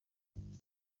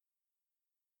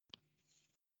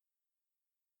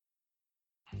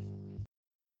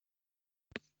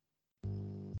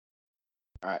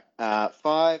All right.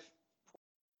 Five.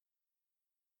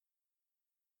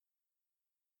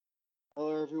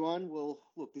 Hello, everyone. Well,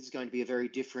 look, this is going to be a very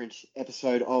different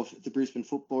episode of the Brisbane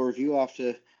Football Review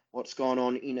after what's gone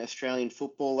on in Australian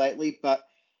football lately, but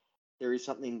there is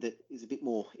something that is a bit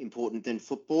more important than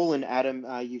football. And Adam,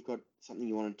 you've got something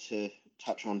you wanted to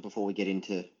touch on before we get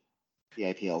into the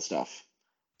APL stuff.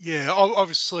 Yeah,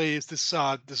 obviously, this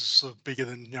is sort of bigger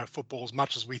than football. As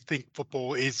much as we think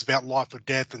football is about life or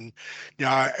death, and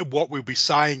what we'll be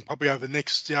saying probably over the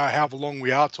next however long we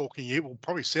are talking, it will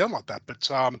probably sound like that. But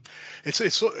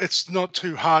it's not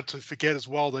too hard to forget as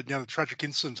well that the tragic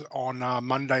incident on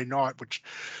Monday night, which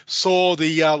saw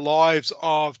the lives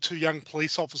of two young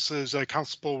police officers,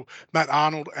 Constable Matt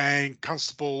Arnold and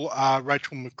Constable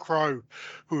Rachel McCrow,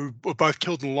 who were both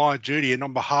killed in the line of duty. And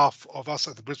on behalf of us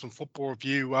at the Brisbane Football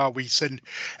Review, we send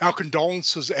our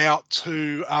condolences out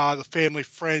to the family,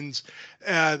 friends,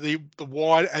 the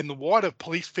wider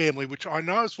police family, which I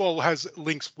know as well has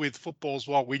links with football as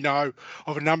well. We know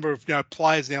of a number of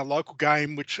players in our local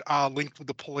game which are linked with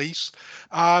the police,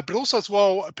 but also as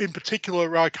well, in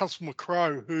particular, Constable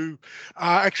McCrow, who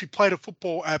actually played a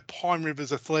football at Pine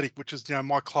Rivers Athletic, which is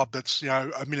my club that's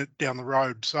a minute down the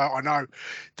road. So I know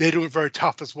they're doing very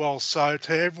tough as well. So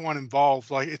to everyone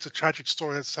involved, like, it's a tragic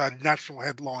story that's had national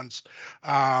headlines.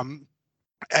 And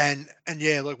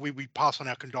yeah, look, we pass on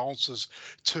our condolences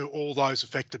to all those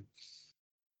affected.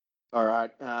 All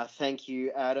right. Thank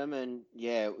you, Adam. And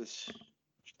yeah, it was a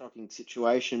shocking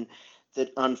situation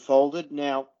that unfolded.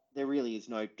 Now, there really is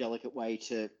no delicate way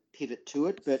to pivot to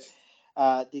it, but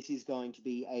this is going to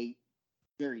be a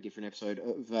very different episode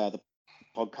of the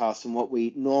podcast than what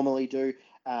we normally do.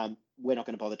 We're not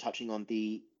going to bother touching on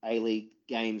the A-League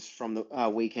games from the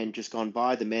weekend just gone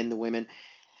by, the men, the women.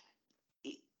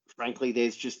 Frankly,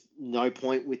 there's just no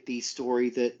point with the story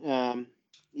that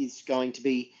is going to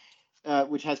be,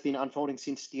 which has been unfolding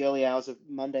since the early hours of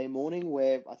Monday morning,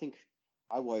 where I think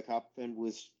I woke up and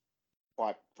was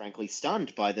quite frankly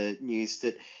stunned by the news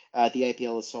that the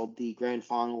APL has sold the grand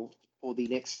final for the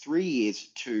next 3 years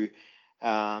to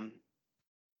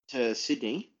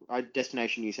Sydney,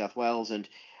 Destination New South Wales, and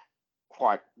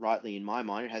quite rightly in my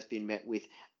mind, it has been met with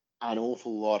an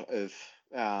awful lot of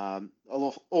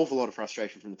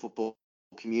frustration from the football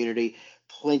community,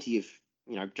 plenty of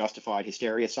justified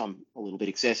hysteria, some a little bit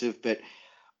excessive, but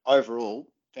overall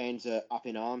fans are up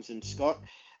in arms. And Scott,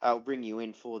 I'll bring you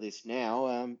in for this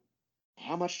now.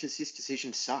 How much does this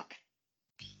decision suck?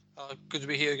 Good to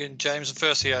be here again, James. And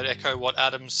firstly, I'd echo what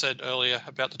Adam said earlier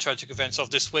about the tragic events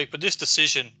of this week. But this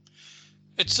decision,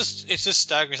 it's just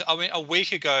staggering. I mean, a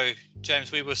week ago,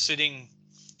 James,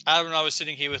 Adam and I were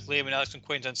sitting here with Liam and Alex from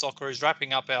Queensland Socceroos,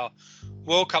 wrapping up our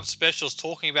World Cup specials,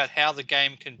 talking about how the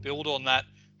game can build on that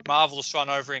marvelous run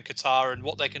over in Qatar and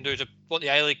what they can do what the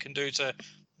A-League can do to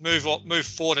move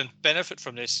forward and benefit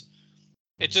from this.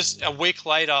 It just, a week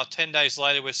later, 10 days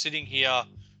later, we're sitting here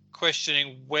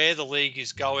questioning where the league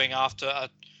is going after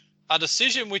a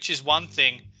decision, which is one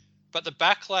thing, but the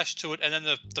backlash to it, and then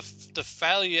the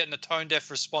failure and the tone deaf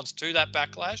response to that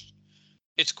backlash,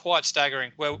 it's quite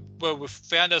staggering. Where we've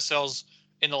found ourselves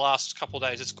in the last couple of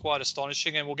days, it's quite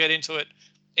astonishing, and we'll get into it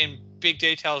in big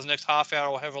details the next half hour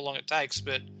or however long it takes.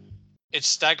 But it's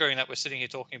staggering that we're sitting here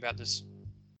talking about this.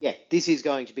 Yeah, this is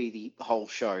going to be the whole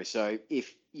show. So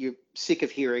if you're sick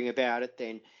of hearing about it,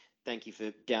 then thank you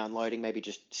for downloading. Maybe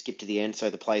just skip to the end so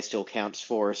the play still counts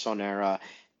for us on our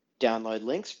download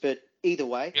links. But either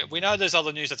way, yeah, we know there's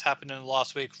other news that's happened in the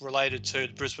last week related to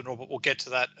the Brisbane Roar, but we'll get to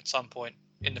that at some point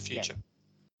in the future. Yeah.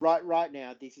 Right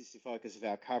now, this is the focus of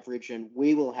our coverage, and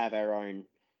we will have our own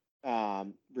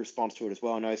response to it as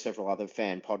well. I know several other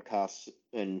fan podcasts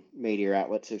and media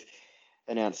outlets have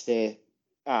announced their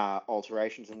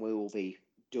alterations, and we will be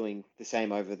doing the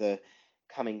same over the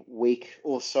coming week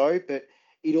or so. But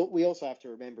we also have to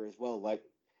remember as well, like,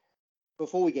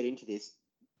 before we get into this,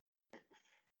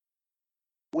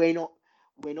 we're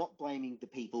not blaming the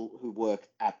people who work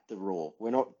at the Roar.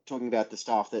 We're not talking about the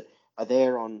staff that are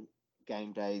there on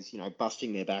game days,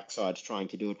 busting their backsides trying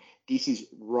to do it. This is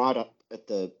right up at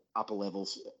the upper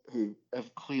levels, who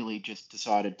have clearly just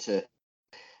decided to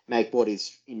make what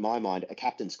is, in my mind, a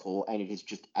captain's call, and it has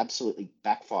just absolutely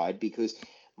backfired, because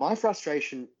my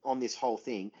frustration on this whole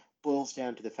thing boils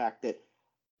down to the fact that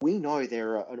we know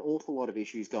there are an awful lot of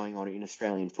issues going on in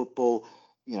Australian football.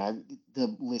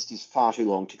 The list is far too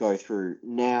long to go through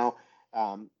now.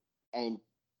 And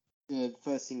the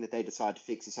first thing that they decide to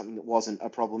fix is something that wasn't a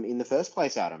problem in the first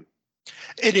place, Adam.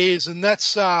 It is, and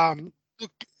that's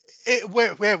look.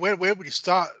 Where would you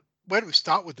start? Where do we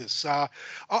start with this?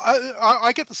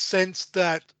 I get the sense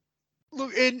that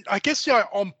Look, and I guess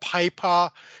on paper,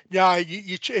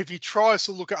 if you try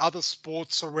to look at other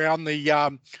sports around the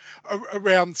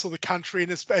around sort of the country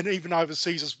and even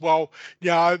overseas as well,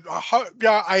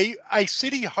 a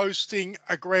city hosting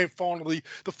a grand final,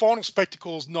 the final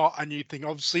spectacle is not a new thing.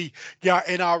 Obviously,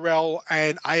 NRL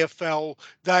and AFL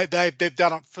they've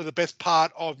done it for the best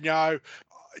part of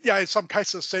in some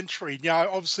cases a century.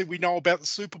 Obviously we know about the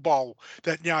Super Bowl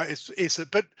that is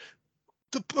it, but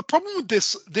the problem with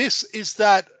this is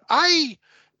that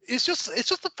it's just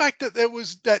the fact that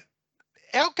that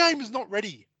our game is not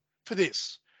ready for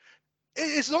this.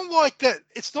 It's not like that.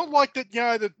 It's not like that.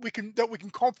 That we can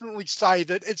confidently say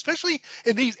that, especially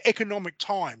in these economic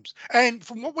times. And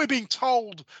from what we're being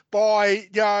told by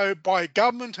by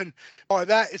government and by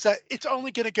that is that it's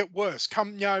only going to get worse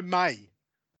come May.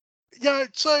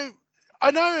 So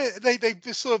I know they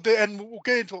just sort of, and we'll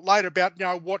get into it later about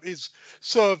what is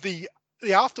sort of the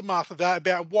aftermath of that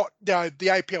about what the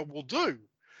APL will do.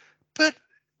 But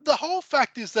the whole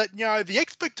fact is that the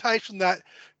expectation that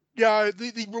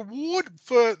the reward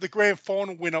for the grand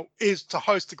final winner is to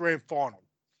host the grand final.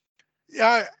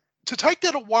 To take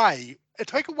that away and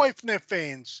take away from their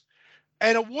fans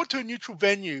and award to a neutral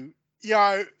venue,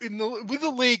 with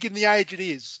the league in the age it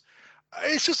is,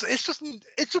 it's just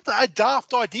a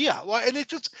daft idea. And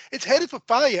it's headed for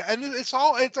failure, and it's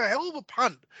a hell of a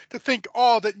punt to think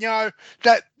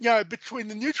that between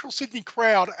the neutral Sydney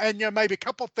crowd and maybe a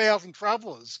couple of thousand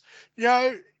travellers,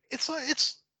 it's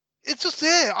just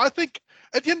there. I think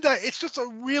at the end of the day, it's just a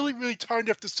really, really tone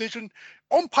deaf decision.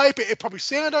 On paper, it probably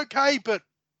sound okay, but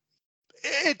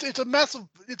it's a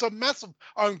massive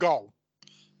own goal.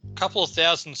 A couple of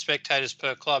thousand spectators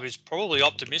per club is probably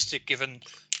optimistic given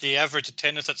the average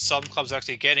attendance that some clubs are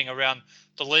actually getting around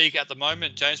the league at the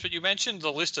moment, James. But you mentioned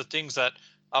the list of things that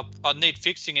need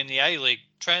fixing in the A-League.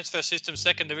 Transfer system,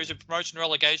 second division, promotion,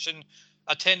 relegation,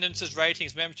 attendances,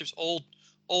 ratings, memberships,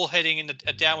 all heading in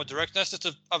a downward direction. That's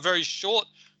just a very short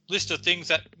list of things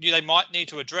that they might need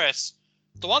to address.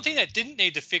 The one thing that didn't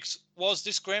need to fix was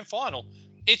this grand final.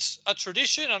 It's a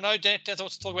tradition. I know Dan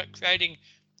wants to talk about creating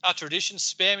a tradition.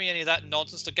 Spare me any of that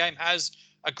nonsense. The game has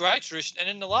a great tradition. And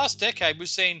in the last decade, we've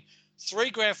seen 3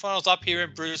 grand finals up here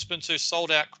in Brisbane to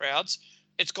sold-out crowds.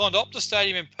 It's gone to Optus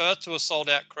Stadium in Perth to a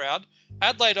sold-out crowd.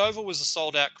 Adelaide Oval was a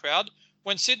sold-out crowd.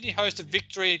 When Sydney hosted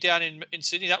Victory down in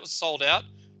Sydney, that was sold out.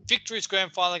 Victory's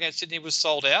grand final against Sydney was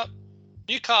sold out.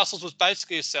 Newcastle's was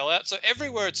basically a sellout. So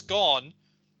everywhere it's gone,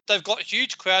 they've got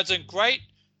huge crowds and great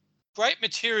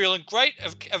material and great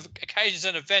occasions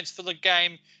and events for the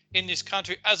game in this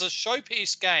country as a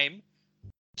showpiece game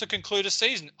to conclude a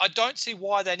season. I don't see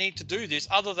why they need to do this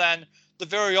other than the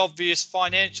very obvious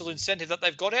financial incentive that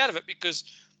they've got out of it, because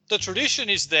the tradition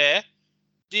is there.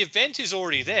 The event is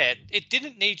already there. It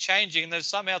didn't need changing, and they've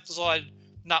somehow decided,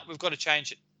 we've got to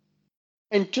change it.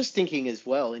 And just thinking as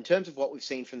well, in terms of what we've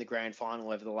seen from the grand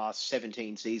final over the last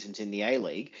 17 seasons in the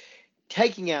A-League,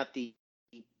 taking out the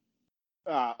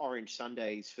Orange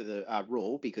Sundays for the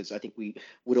rule, because I think we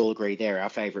would all agree they're our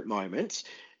favourite moments.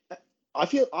 I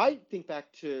think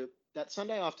back to that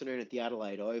Sunday afternoon at the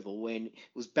Adelaide Oval when it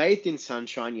was bathed in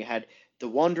sunshine. You had the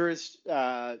Wanderers,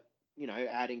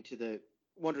 adding to the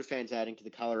Wanderers fans adding to the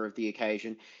colour of the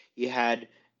occasion. You had,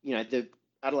 the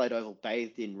Adelaide Oval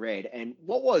bathed in red, and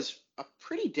what was a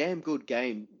pretty damn good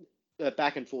game,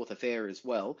 back and forth affair as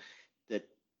well. That,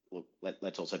 well,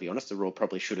 let's also be honest, the rule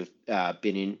probably should have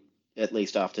been in at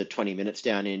least after 20 minutes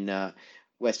down in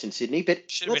Western Sydney.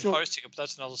 But should have been hosting it, but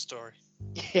that's another story.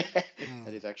 Yeah,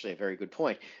 that is actually a very good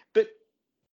point. But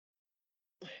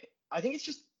I think it's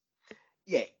just,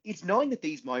 it's knowing that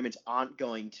these moments aren't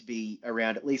going to be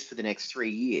around at least for the next 3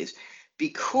 years,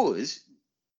 because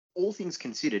all things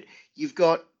considered, you've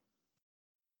got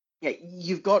the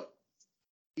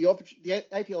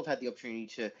APL have had the opportunity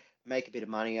to make a bit of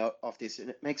money off this,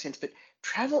 and it makes sense. But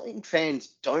traveling fans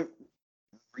don't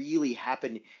really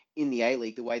happen in the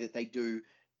A-League the way that they do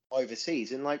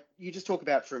overseas. And like you just talk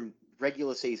about from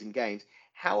regular season games,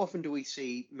 how often do we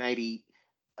see maybe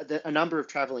a number of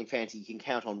traveling fans that you can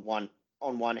count on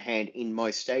one hand in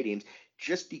most stadiums,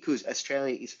 just because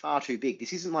Australia is far too big.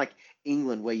 This isn't like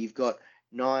England where you've got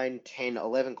 9, 10,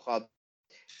 11 clubs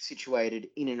situated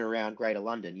in and around Greater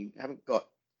London. You haven't got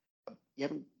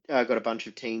a bunch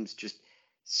of teams just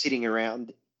sitting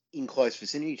around in close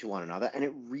vicinity to one another, and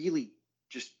it really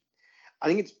I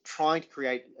think it's trying to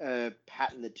create a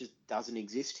pattern that just doesn't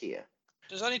exist here.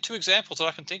 There's only 2 examples that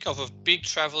I can think of big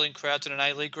travelling crowds in an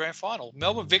A-League grand final.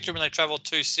 Melbourne Victory when they travelled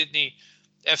to Sydney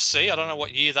FC. I don't know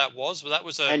what year that was, but that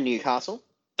was and Newcastle.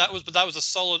 That was a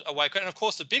solid away crowd. And of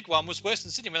course, the big one was Western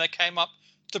Sydney when they came up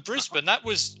to Brisbane. That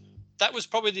was that was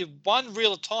probably the one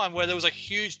real time where there was a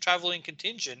huge travelling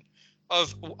contingent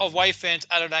of away fans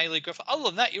at an A-League. Other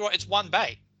than that, you're right, it's one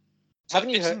bay. So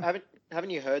haven't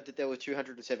you heard that there were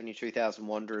 272,000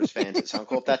 Wanderers fans at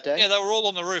Suncorp that day? Yeah, they were all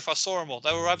on the roof. I saw them all.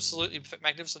 They were absolutely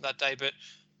magnificent that day. But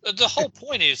the whole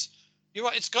point is, you're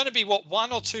right, it's going to be,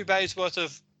 one or two bays worth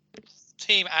of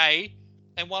Team A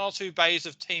and one or two bays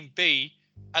of Team B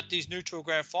at these neutral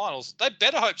grand finals. They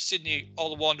better hope Sydney or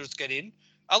the Wanderers get in.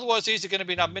 Otherwise, these are going to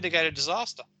be an unmitigated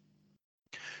disaster.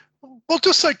 Well,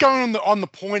 just so going on the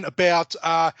point about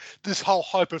this whole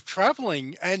hope of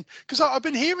travelling, and because I've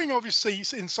been hearing obviously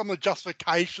in some of the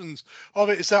justifications of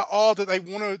it is that that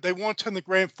they want to turn the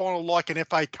grand final like an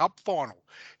FA Cup final.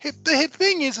 The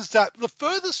thing is that the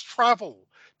furthest travel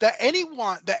that any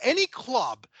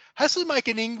club has to make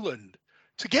in England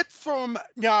to get from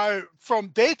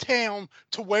their town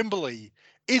to Wembley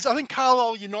is, I think,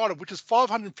 Carlisle United, which is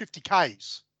 550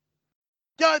 k's.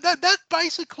 Yeah, that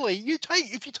basically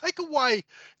if you take away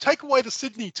the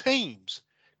Sydney teams,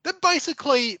 that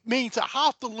basically means that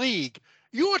half the league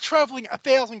you are travelling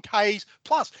 1,000 k's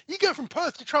plus. You go from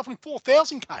Perth, you're travelling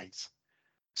 4,000 k's.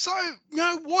 So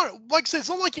what? Like I said, it's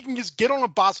not like you can just get on a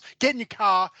bus, get in your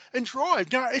car, and drive.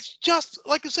 It's just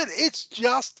like I said, it's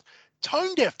just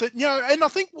tone deaf. That and I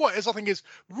think is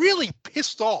really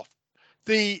pissed off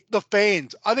the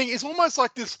fans. I think it's almost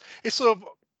like this. It's sort of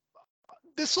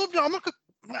I'm not.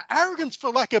 Arrogance, for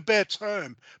lack of a better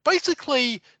term.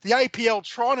 Basically, the APL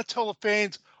trying to tell the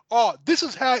fans, this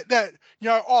is how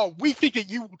we think that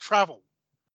you will travel.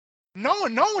 No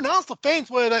one asked the fans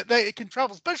whether they can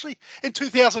travel, especially in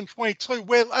 2022,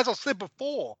 where, as I said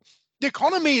before, the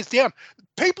economy is down.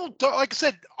 People, like I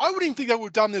said, I wouldn't even think they would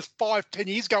have done this 5-10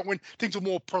 years ago when things were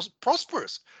more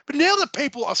prosperous. But now that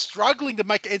people are struggling to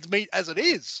make ends meet as it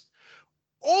is,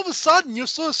 all of a sudden you're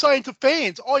sort of saying to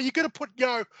fans, you're going to put,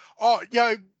 your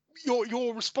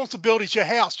responsibilities, your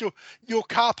house, your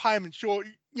car payments,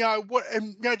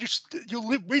 just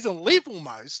your reason to live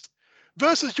almost,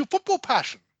 versus your football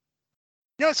passion.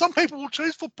 Some people will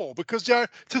choose football because, to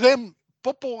them,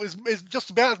 football is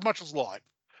just about as much as life.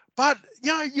 But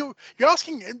you're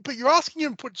asking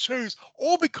them to choose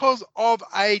all because of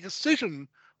a decision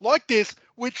like this,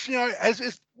 which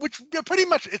pretty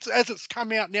much it's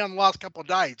come out now in the last couple of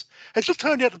days, it's just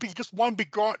turned out to be just one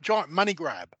big giant money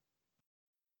grab.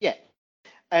 Yeah,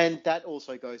 and that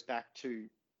also goes back to,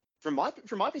 from my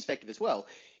perspective as well.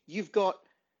 You've got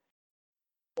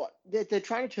they're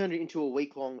trying to turn it into a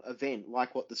week-long event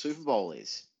like what the Super Bowl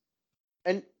is,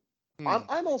 and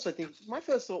I'm also thinking. My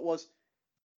first thought was,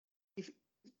 if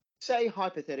say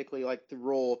hypothetically, like the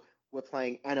Raw were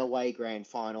playing an away grand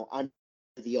final under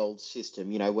the old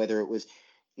system, whether it was,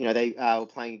 they were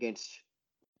playing against,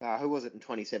 who was it in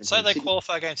 2017? Say they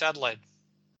qualify against Adelaide.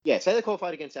 Yeah, say they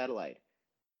qualified against Adelaide.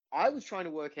 I was trying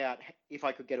to work out if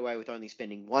I could get away with only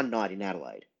spending one night in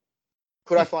Adelaide.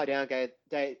 Could I fly down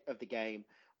day of the game,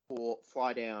 or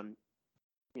fly down,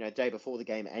 day before the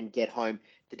game and get home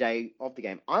the day of the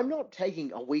game? I'm not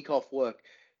taking a week off work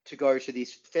to go to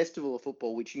this festival of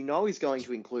football, which is going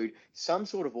to include some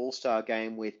sort of all-star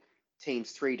game with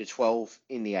teams 3 to 12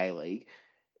 in the A-League,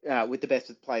 with the best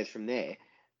of the players from there.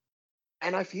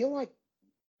 And I feel like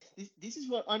this is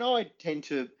what I know. I tend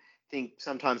to think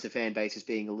sometimes the fan base is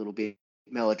being a little bit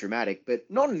melodramatic, but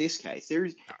not in this case. There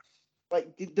is,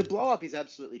 the blow-up is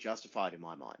absolutely justified in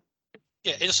my mind.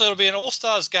 Yeah, it'll be an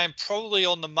all-stars game probably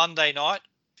on the Monday night,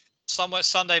 somewhere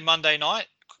Sunday, Monday night.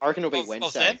 I reckon it'll be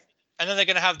Wednesday. And then they're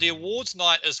going to have the awards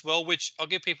night as well, which I'll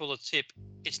give people a tip.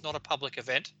 It's not a public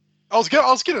event. I was going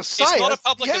to say it's not a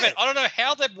public event. I don't know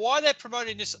why they're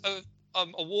promoting this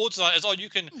awards night as you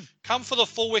can come for the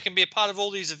full week and be a part of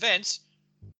all these events.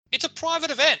 It's a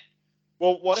private event.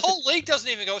 Well, the whole league doesn't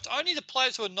even go. It's only the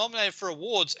players who are nominated for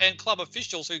awards and club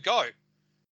officials who go.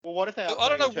 Well, what if they? I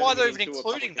don't know why they're even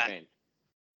including that. Event?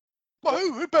 Well,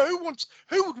 who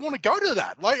would want to go to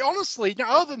that? Like, honestly,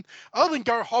 other than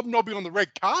go hobnobbing on the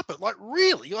red carpet,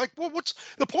 really, what's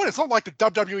the point? It's not like the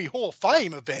WWE Hall of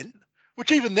Fame event,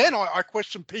 which even then I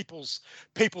question people's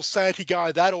sanity going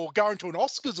to that, or going to an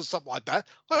Oscars or something like that.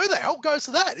 Who the hell goes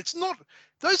to that? It's not,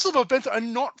 those sort of events are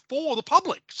not for the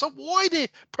public. So why they're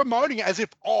promoting it as if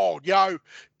part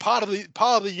of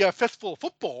the festival of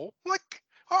football?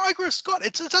 I agree with Scott.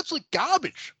 It's absolute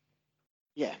garbage.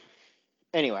 Yeah.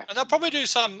 Anyway. And they'll probably do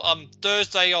some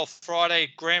Thursday or Friday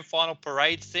grand final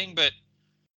parade thing, but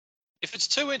if it's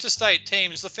two interstate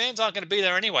teams, the fans aren't going to be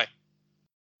there anyway.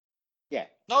 Yeah.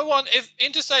 If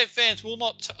interstate fans will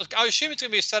not, I assume it's going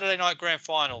to be a Saturday night grand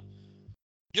final.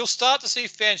 You'll start to see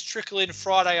fans trickle in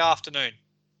Friday afternoon,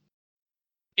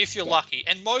 if you're lucky.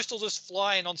 And most will just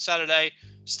fly in on Saturday,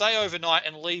 stay overnight,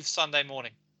 and leave Sunday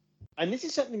morning. And this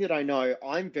is something that I know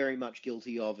I'm very much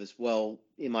guilty of as well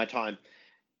in my time,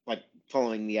 like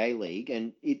following the A-League,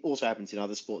 and it also happens in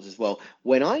other sports as well.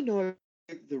 When I know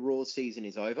the Raw season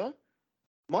is over,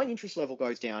 my interest level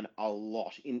goes down a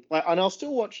lot. And I'll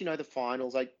still watch, the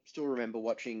finals. I still remember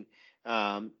watching,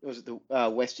 was it the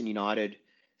Western United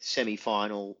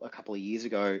semi-final a couple of years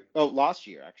ago? Oh, last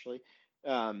year actually.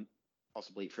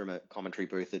 Possibly from a commentary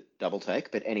booth at Double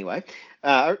Take, but anyway,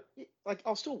 like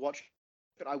I'll still watch,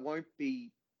 but I won't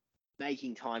be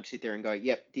making time to sit there and go,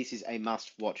 yep, this is a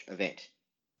must-watch event.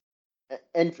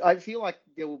 And I feel like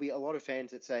there will be a lot of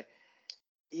fans that say,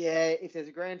 yeah, if there's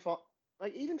a grand final,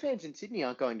 like even fans in Sydney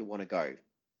aren't going to want to go.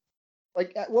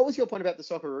 Like, what was your point about the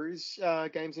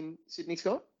Socceroos games in Sydney,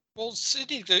 Scott? Well,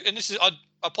 Sydney, and I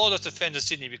apologise to fans of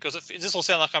Sydney because this will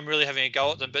sound like I'm really having a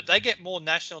go at them, but they get more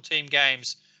national team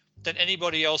games than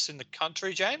anybody else in the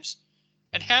country, James.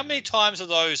 And how many times are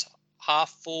those half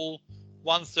full,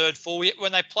 1/3 full?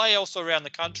 When they play elsewhere around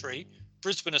the country,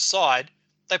 Brisbane aside,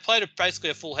 they play to basically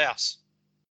a full house.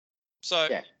 So,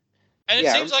 yeah. And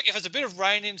it seems like if there's a bit of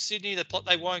rain in Sydney,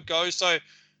 they won't go. So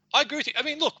I agree with you. I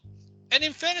mean, look, and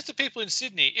in fairness to people in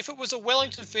Sydney, if it was a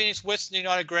Wellington Phoenix Western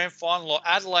United grand final or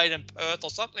Adelaide and Perth or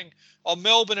something, or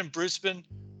Melbourne and Brisbane,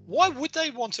 why would they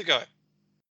want to go?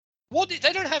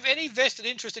 They don't have any vested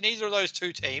interest in either of those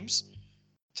two teams.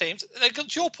 To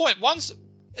your point, once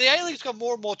the A-League's got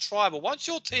more and more tribal, once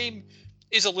your team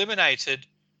is eliminated,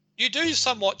 you do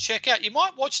somewhat check out. You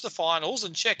might watch the finals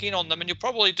and check in on them, and you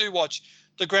probably do watch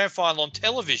the grand final on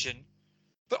television.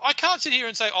 But I can't sit here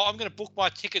and say, I'm going to book my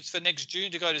tickets for next June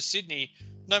to go to Sydney,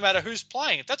 no matter who's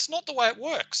playing. That's not the way it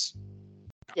works.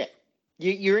 Yeah.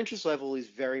 Your interest level is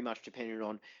very much dependent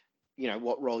on,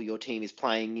 what role your team is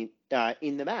playing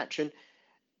in the match. And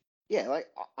yeah, like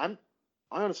I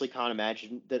honestly can't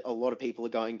imagine that a lot of people are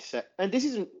going to say, and this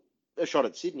isn't a shot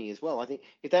at Sydney as well. I think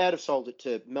if they had have sold it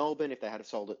to Melbourne, if they had have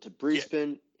sold it to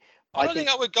Brisbane, I don't think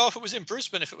I would go if it was in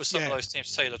Brisbane, if it was some of those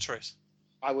teams, to tell you the truth.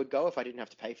 I would go if I didn't have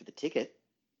to pay for the ticket.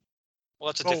 Well,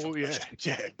 that's a different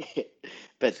question. Yeah.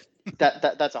 But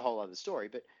that's a whole other story.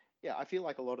 But yeah, I feel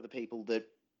like a lot of the people that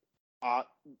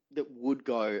would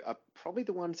go are probably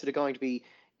the ones that are going to be,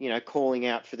 calling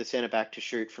out for the centre back to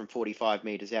shoot from 45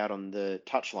 metres out on the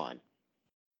touchline.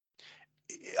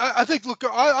 I think, look,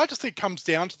 I just think it comes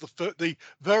down to the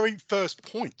very first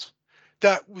point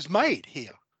that was made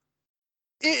here.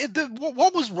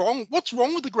 What was wrong? What's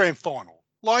wrong with the grand final?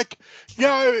 Like,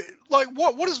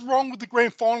 what is wrong with the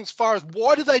grand final as far as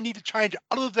why do they need to change it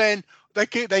other than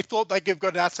they thought they've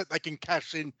got an asset they can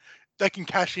cash in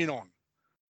on?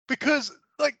 Because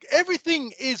like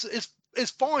everything is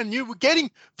fine. You were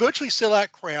getting virtually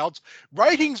sellout crowds.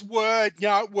 Ratings were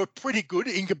pretty good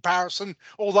in comparison,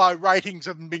 although ratings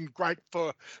haven't been great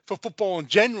for football in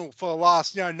general for the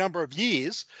last number of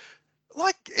years.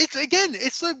 Like it's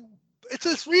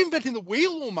reinventing the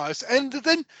wheel almost. And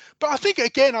then, but I think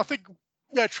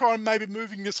try and maybe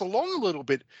moving this along a little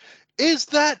bit is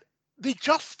that the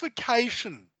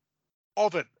justification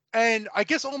of it. And I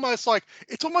guess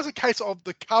it's almost a case of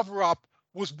the cover up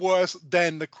was worse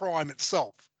than the crime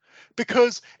itself.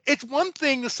 Because it's one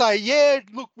thing to say, yeah,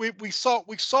 look, we sold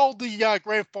the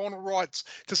grand final rights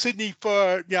to Sydney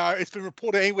for it's been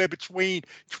reported anywhere between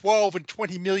 $12 and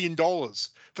 $20 million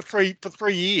for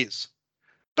 3 years.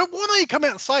 But why don't you come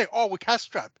out and say, we're cash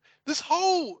strapped? This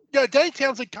whole, Danny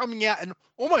Townsend coming out and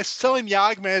almost selling the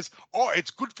argument as,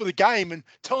 it's good for the game, and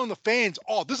telling the fans,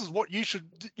 this is what you should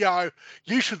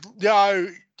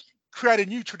create a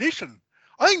new tradition.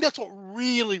 I think that's what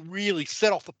really, really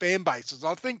set off the fan bases.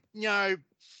 I think,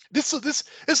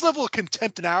 this level of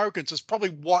contempt and arrogance is probably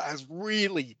what has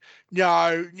really,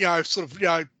 sort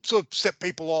of set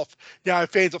people off,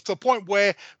 fans off to the point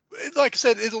where, like I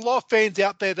said, there's a lot of fans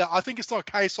out there that I think it's not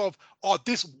a case of,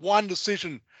 this one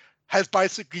decision has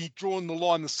basically drawn the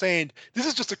line in the sand. This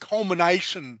is just a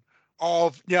culmination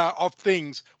of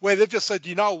things where they've just said,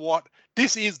 you know what,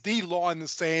 this is the line in the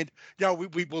sand.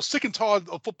 We were sick and tired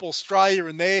of Football Australia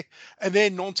and their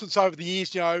nonsense over the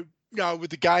years, with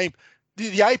the game.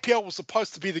 The APL was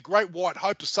supposed to be the great white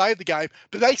hope to save the game,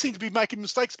 but they seem to be making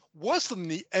mistakes worse than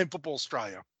the Football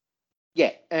Australia.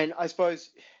 Yeah, and I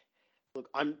suppose, look,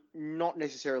 I'm not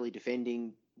necessarily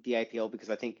defending the APL because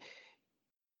I think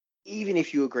even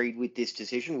if you agreed with this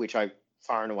decision, which I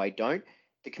far and away don't,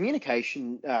 the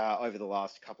communication over the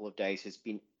last couple of days has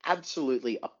been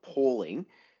absolutely appalling.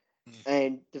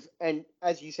 And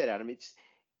as you said, Adam,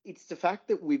 it's the fact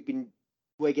that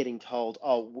we're getting told,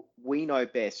 we know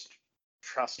best,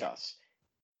 trust us,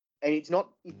 and it's not.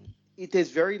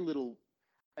 There's very little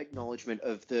acknowledgement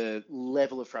of the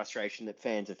level of frustration that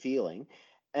fans are feeling,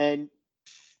 And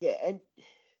yeah, and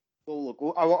well, look,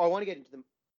 I want to get into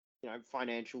the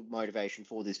financial motivation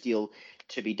for this deal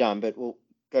to be done, but we'll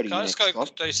go to Can you I just next, go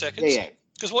Scott. 30 seconds? Yeah.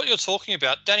 Because what you're talking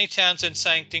about, Danny Townsend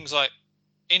saying things like,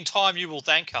 in time you will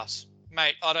thank us.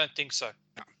 Mate, I don't think so.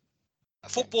 No.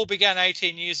 Football began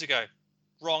 18 years ago.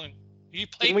 Wrong. He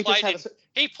played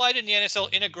in the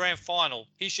NSL in a grand final.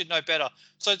 He should know better.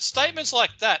 So statements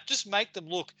like that just make them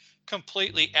look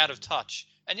completely out of touch.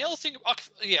 And the other thing, that's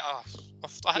something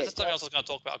else I was going to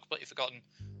talk about. I've completely forgotten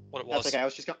what it was. That's okay.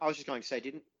 I was just going to say,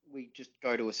 didn't we just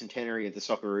go to a centenary of the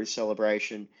Socceroos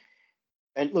celebration?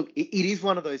 And look, it is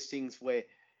one of those things where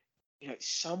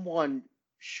someone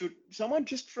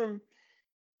just from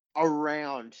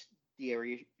around the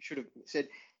area should have said,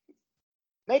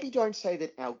 maybe don't say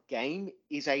that our game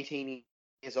is 18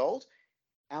 years old.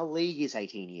 Our league is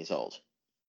 18 years old.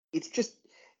 It's just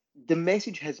the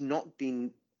message has not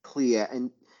been clear,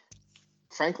 and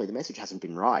frankly, the message hasn't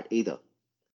been right either.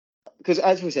 Because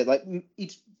as we said,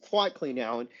 it's quite clear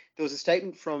now, and there was a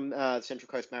statement from Central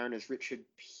Coast Mariners' Richard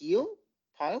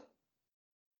Pyle,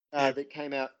 that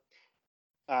came out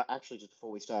actually just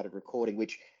before we started recording,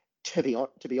 which, to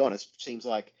be honest, seems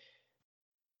like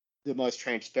the most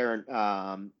transparent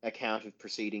account of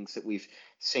proceedings that we've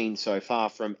seen so far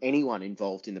from anyone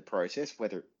involved in the process,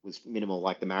 whether it was minimal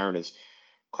like the Mariners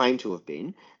claim to have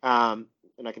been.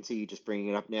 And I can see you just bringing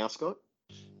it up now, Scott.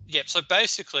 Yep. So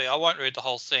basically, I won't read the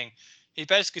whole thing. He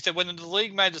basically said when the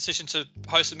league made the decision to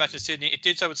host a match in Sydney, it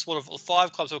did so with sort of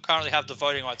 5 clubs who currently have the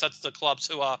voting rights. That's the clubs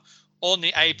who are on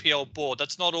the APL board.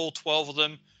 That's not all 12 of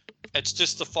them. It's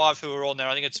just the 5 who are on there.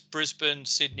 I think it's Brisbane,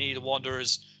 Sydney, the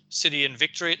Wanderers, City and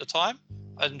Victory at the time.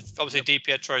 And obviously Di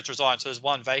Pietro's resigned, so there's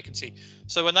one vacancy.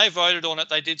 So when they voted on it,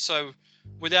 they did so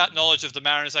without knowledge of the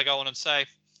Mariners. They go on and say,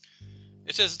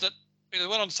 it says that they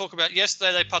went on to talk about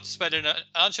yesterday they participated in an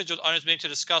unscheduled owners meeting to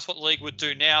discuss what the league would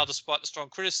do now, despite the strong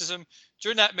criticism.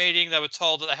 During that meeting, they were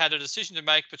told that they had a decision to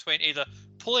make between either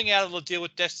pulling out of the deal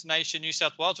with Destination New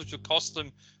South Wales, which would cost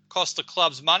the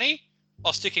clubs money,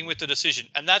 or sticking with the decision.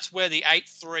 And that's where the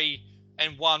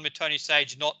 8-3-1 with Tony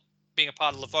Sage not being a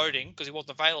part of the voting because he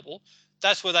wasn't available.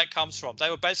 That's where that comes from. They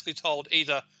were basically told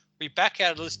either we back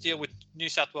out of this deal with New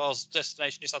South Wales,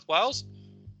 Destination New South Wales,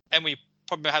 and we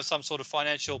probably have some sort of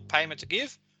financial payment to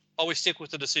give, or we stick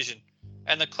with the decision.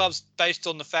 And the clubs, based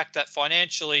on the fact that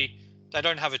financially they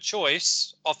don't have a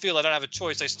choice, I feel they don't have a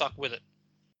choice, they stuck with it.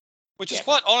 Which is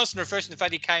quite honest and refreshing, the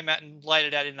fact he came out and laid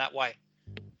it out in that way.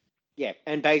 Yeah,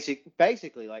 and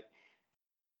basically, like,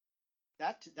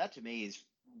 that to me is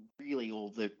really all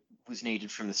that was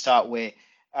needed from the start, where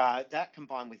that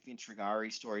combined with Vince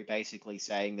Rigari's story basically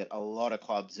saying that a lot of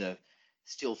clubs are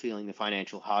still feeling the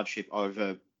financial hardship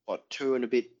over,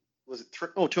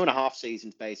 2.5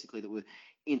 seasons basically that were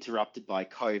interrupted by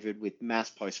COVID with mass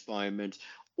postponement,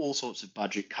 all sorts of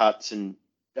budget cuts and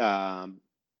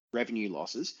revenue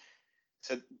losses.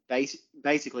 So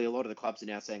basically, a lot of the clubs are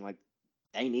now saying like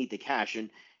they need the cash, and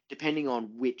depending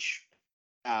on which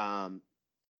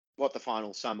what the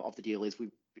final sum of the deal is,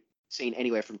 we've seen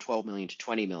anywhere from 12 million to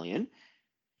 20 million.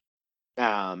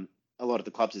 A lot of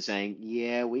the clubs are saying,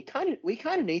 yeah, we kind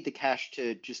of need the cash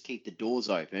to just keep the doors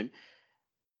open.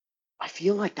 I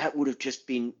feel like that would have just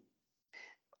been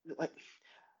like,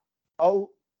 a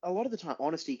lot of the time,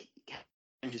 honesty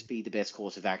can just be the best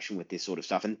course of action with this sort of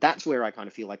stuff, and that's where I kind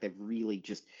of feel like they've really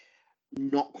just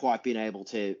not quite been able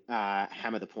to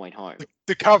hammer the point home.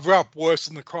 The cover up worse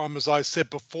than the crime, as I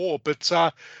said before. But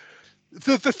the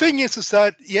thing is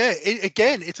that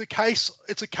it's a case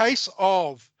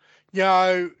of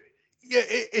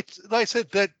it's like I said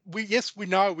that we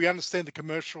know, we understand the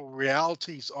commercial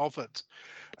realities of it,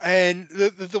 and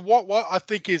the what I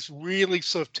think is really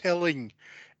sort of telling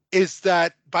is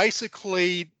that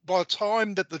basically by the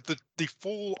time that the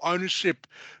full ownership,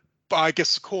 I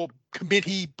guess, called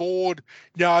committee board,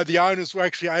 the owners were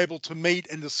actually able to meet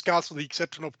and discuss, with the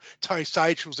exception of Tony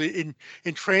Sage, who was in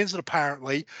transit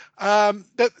apparently,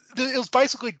 that it was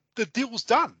basically the deal was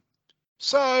done.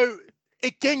 So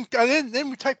again, and then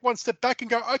we take one step back and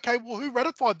go, okay, well, who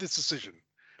ratified this decision?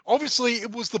 Obviously,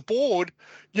 it was the board.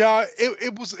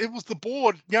 It was the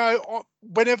board.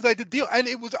 Whenever they did the deal, and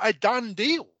it was a done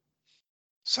deal.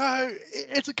 So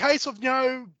it's a case of,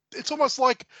 it's almost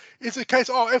like it's a case,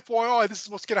 FYI, this is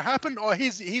what's going to happen.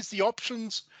 Here's the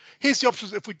options. Here's the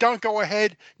options if we don't go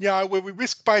ahead, where we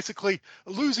risk basically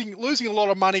losing a lot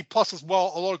of money, plus as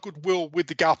well a lot of goodwill with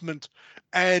the government.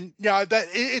 And, that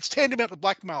it's tantamount to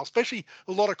blackmail, especially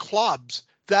a lot of clubs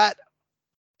that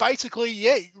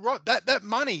basically, right, that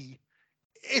money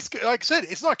it's like I said,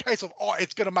 it's not a case of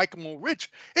it's going to make them all rich.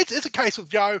 It's a case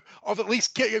of of at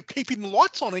least keeping the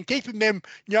lights on and keeping them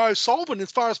solvent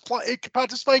as far as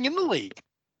participating in the league.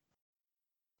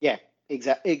 Yeah,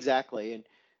 exactly. And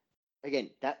again,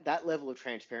 that level of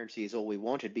transparency is all we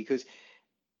wanted, because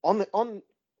on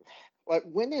like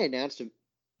when they announced a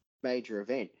major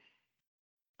event,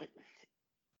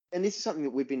 and this is something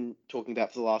that we've been talking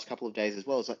about for the last couple of days as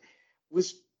well, is like,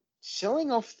 was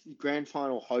selling off the grand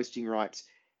final hosting rights,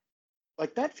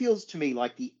 like that feels to me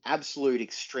like the absolute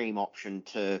extreme option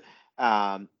to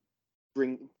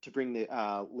bring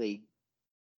the league,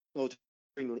 or to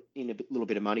bring in a little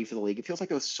bit of money for the league. It feels like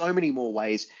there were so many more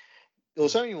ways, there were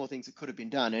so many more things that could have been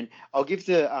done. And I'll give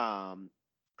the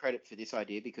credit for this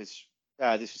idea, because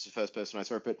this was the first person I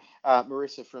saw it, but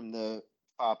Marissa from the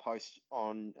Post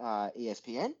on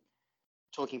ESPN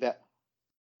talking about,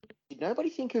 did nobody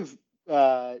think of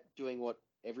doing what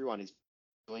everyone is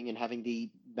doing and having the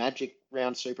Magic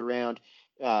Round, Super Round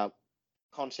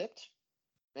concept?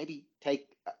 Maybe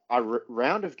take a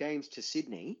round of games to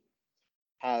Sydney,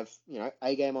 have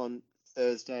a game on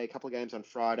Thursday, a couple of games on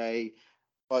Friday,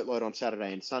 boatload on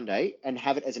Saturday and Sunday, and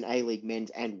have it as an A-League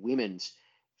men's and women's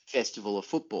festival of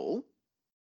football.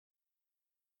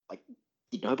 Like,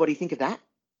 did nobody think of that?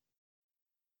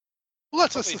 Well,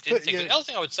 that's the other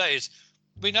thing I would say is,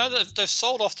 we know that they've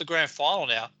sold off the grand final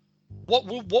now. What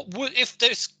would if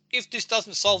this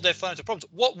doesn't solve their financial problems?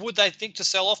 What would they think to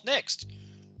sell off next?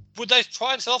 Would they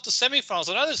try and sell off the semi-finals?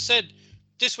 I know they said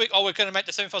this week, we're going to make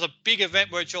the semi-finals a big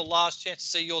event where it's your last chance to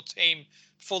see your team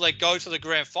before they go to the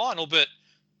grand final. But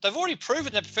they've already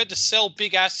proven they're prepared to sell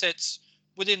big assets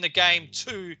within the game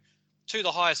to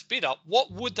the highest bidder.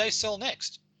 What would they sell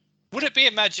next? Would it be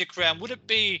a Magic Round? Would it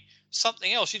be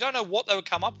something else? You don't know what they would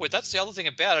come up with. That's the other thing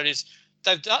about it, is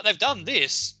they've done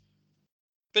this,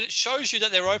 but it shows you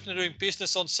that they're open to doing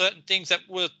business on certain things that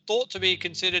were thought to be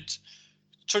considered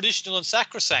traditional and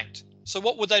sacrosanct. So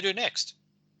what would they do next?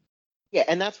 Yeah,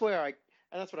 and that's what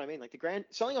I mean. Like,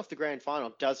 selling off the grand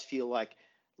final does feel like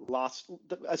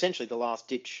essentially the last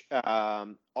ditch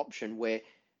option, where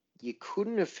you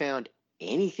couldn't have found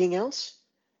anything else.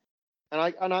 And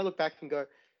I look back and go,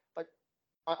 like,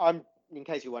 I'm, in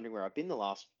case you're wondering where I've been the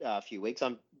last few weeks,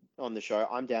 I'm on the show.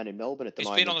 I'm down in Melbourne at the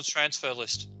moment. He's been on the transfer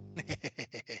list.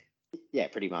 Yeah,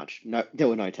 pretty much. No, there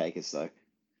were no takers though.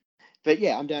 But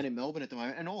yeah, I'm down in Melbourne at the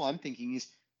moment, and all I'm thinking is,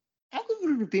 how good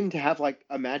would it have been to have like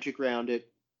a Magic Round at,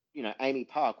 Amy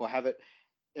Park, or have it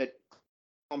at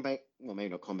CommBank? Well, maybe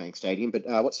not CommBank Stadium, but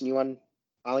what's the new one?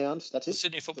 Allianz. That's it. The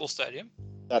Sydney Football Stadium.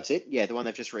 That's it. Yeah, the one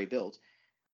they've just rebuilt.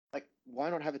 Like, why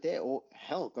not have it there? Or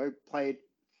hell, go play it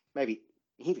maybe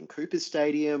even Cooper's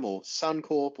Stadium or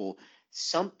Suncorp or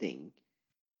something.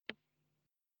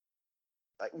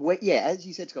 Like, as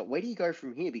you said, Scott, where do you go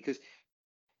from here? Because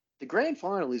the grand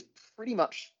final is pretty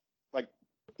much like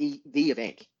the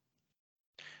event.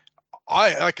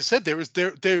 Like I said, there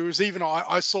was even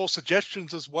I saw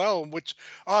suggestions as well, which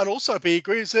I'd also be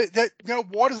agreeing that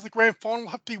why does the grand final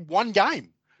have to be one game?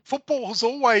 Football has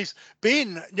always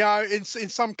been, in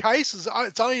some cases,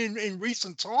 it's only in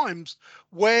recent times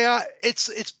where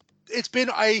it's been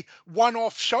a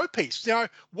one-off showpiece.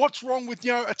 What's wrong with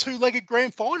a two-legged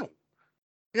grand final?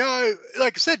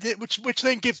 Like I said, which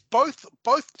then gives both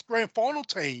grand final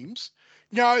teams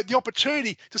the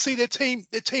opportunity to see their team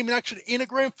in action in a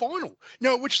grand final.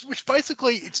 Which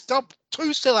basically it's dubbed two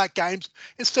sellout games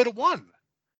instead of one.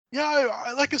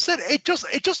 Like I said, it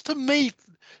just to me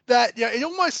that it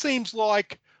almost seems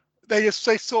like they just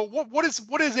say, so what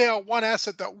is our one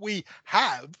asset that we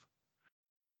have,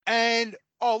 and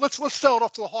let's sell it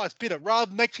off to the highest bidder, rather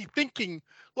than actually thinking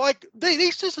like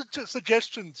these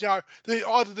suggestions.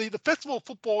 Either the festival of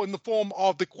football in the form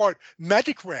of the quote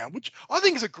Magic Round, which I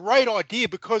think is a great idea,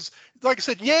 because like I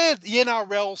said, the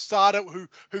NRL started who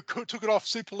took it off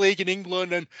Super League in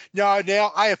England, and now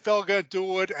AFL going to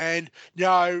do it, and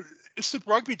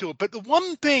Super Rugby do it. But the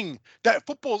one thing that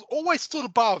football's always stood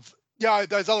above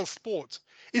those other sports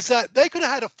is that they could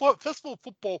have had a festival of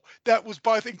football that was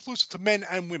both inclusive to men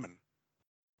and women.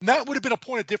 And that would have been a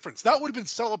point of difference. That would have been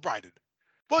celebrated.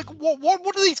 Like,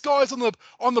 what do these guys on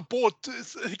the board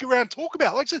go around and talk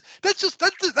about? Like,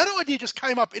 that idea just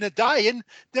came up in a day, and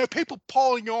people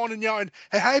piling on and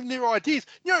having their ideas.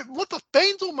 Let the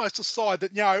fans almost decide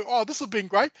that this has been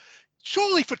great.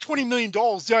 Surely for $20 million,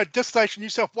 Destination New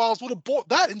South Wales would have bought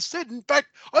that instead. In fact,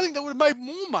 I think they would have made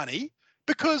more money,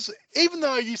 because even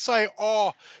though you say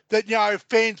that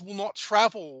fans will not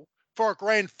travel for a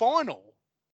grand final.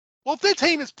 Well, if their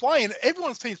team is playing,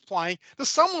 everyone's team's playing, the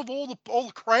sum of all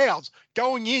the crowds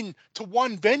going in to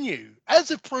one venue, as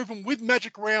they've proven with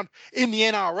Magic Round in the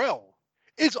NRL,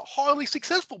 is highly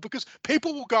successful because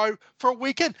people will go for a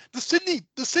weekend. The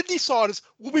Sydney siders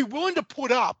will be willing to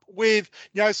put up with,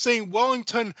 seeing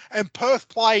Wellington and Perth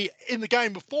play in the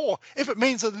game before if it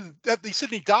means that the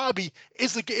Sydney Derby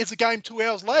is a game 2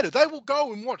 hours later. They will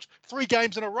go and watch 3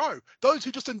 games in a row. Those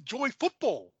who just enjoy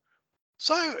football.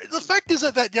 So the fact is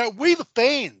that we the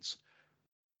fans,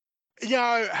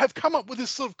 have come up with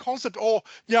this sort of concept, or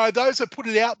those that put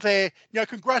it out there,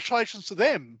 congratulations to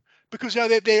them, because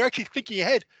they're actually thinking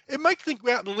ahead. It makes think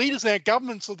about the leaders and our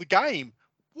governments of the game.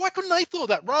 Why couldn't they thought of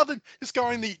that rather than just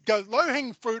going the low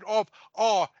hanging fruit of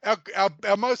our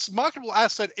most marketable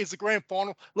asset is the grand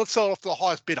final. Let's sell it off to the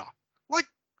highest bidder. Like,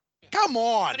 come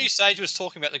on. Tony Sage was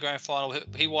talking about the grand final.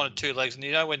 He wanted 2 legs,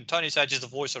 and when Tony Sage is the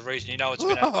voice of reason, it's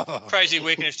been a crazy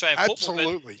week in Australian football.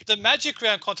 Absolutely. But the Magic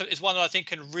Round concept is one that I think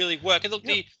can really work. And look,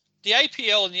 the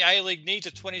APL and the A-League needs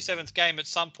a 27th game at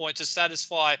some point to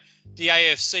satisfy the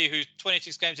AFC, who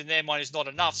 26 games in their mind is not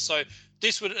enough. So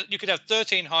you could have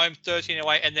 13 home, 13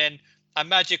 away, and then a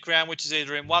Magic Round, which is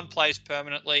either in one place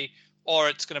permanently or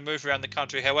it's going to move around the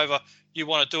country. However you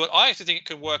want to do it. I actually think it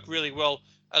can work really well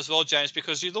as well, James,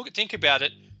 because think about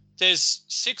it. There's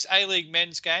 6 A-League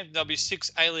men's games. There'll be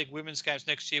 6 A-League women's games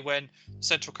next year when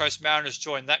Central Coast Mariners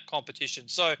join that competition.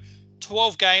 So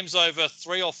 12 games over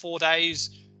 3 or 4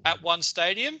 days at one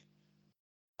stadium.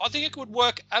 I think it would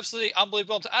work absolutely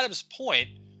unbelievable. To Adam's point,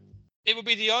 it would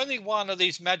be the only one of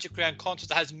these Magic Round concerts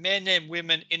that has men and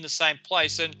women in the same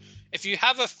place. And if you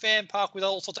have a fan park with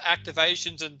all sorts of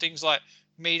activations and things like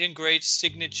meet and greets,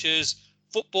 signatures,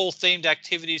 football-themed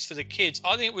activities for the kids,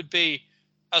 I think it would be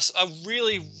a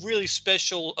really, really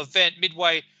special event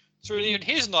midway through. And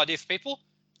here's an idea for people.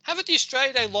 Have it the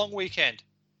Australia Day long weekend.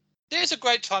 There's a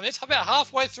great time. It's about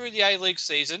halfway through the A-League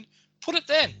season. Put it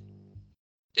then.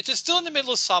 It's still in the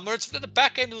middle of summer. It's at the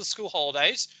back end of the school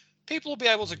holidays. People will be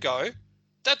able to go.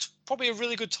 That's probably a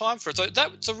really good time for it. So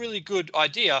that's a really good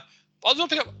idea. I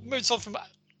want to move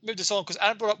this on because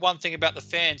Adam brought up one thing about the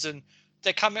fans, and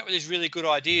they come out with these really good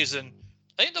ideas. And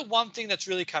I think the one thing that's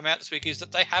really come out this week is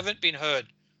that they haven't been heard.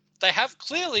 They have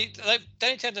clearly,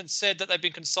 Danny Townsend said that they've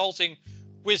been consulting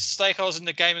with stakeholders in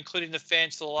the game, including the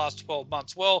fans, for the last 12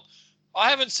 months. Well, I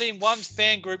haven't seen one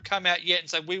fan group come out yet and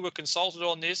say we were consulted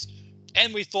on this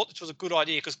and we thought this was a good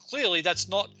idea, because clearly that's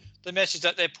not the message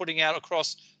that they're putting out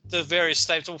across the various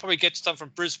states. We'll probably get to some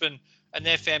from Brisbane and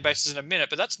their fan bases in a minute,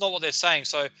 but that's not what they're saying.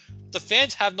 So the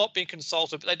fans have not been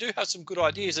consulted, but they do have some good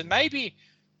ideas. And maybe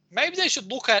they should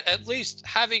look at least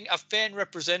having a fan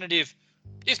representative,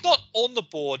 if not on the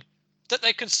board, that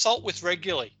they consult with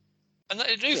regularly. And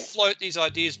they do float these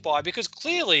ideas by, because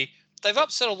clearly they've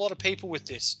upset a lot of people with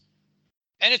this.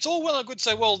 And it's all well and good to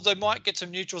say, well, they might get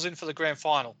some neutrals in for the grand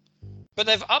final. But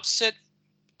they've upset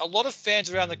a lot of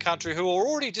fans around the country who are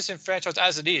already disenfranchised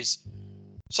as it is.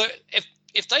 So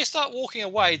if they start walking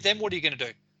away, then what are you going to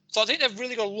do? So I think they've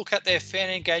really got to look at their fan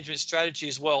engagement strategy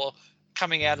as well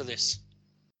coming out of this.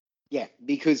 Yeah,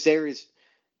 because there is,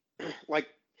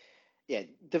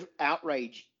 the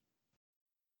outrage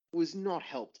was not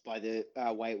helped by the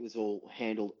way it was all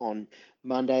handled on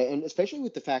Monday, and especially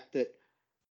with the fact that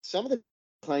some of the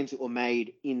claims that were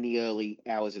made in the early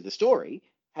hours of the story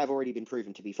have already been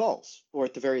proven to be false, or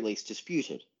at the very least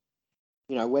disputed.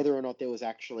 Whether or not there was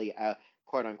actually a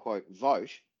quote-unquote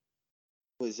vote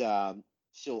was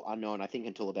still unknown, I think,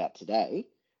 until about today,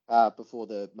 before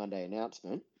the Monday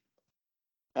announcement.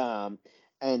 And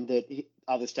that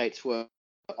other states were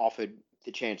offered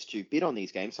the chance to bid on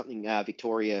these games, something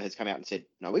Victoria has come out and said,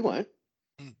 no, we won't.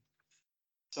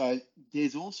 So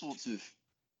there's all sorts of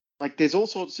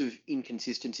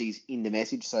inconsistencies in the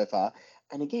message so far.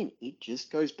 And again, it just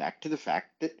goes back to the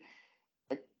fact that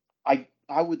I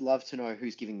would love to know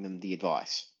who's giving them the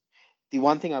advice. The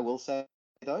one thing I will say,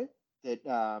 though, that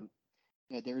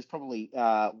there is probably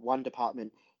one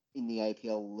department in the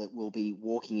APL that will be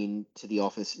walking into the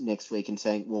office next week and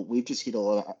saying, well, we've just hit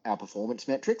all of our performance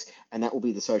metrics, and that will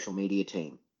be the social media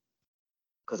team.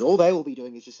 Because all they will be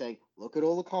doing is just saying, look at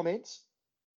all the comments.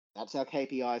 That's our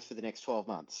KPIs for the next 12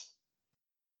 months.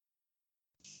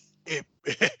 If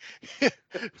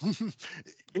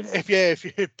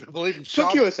you believe in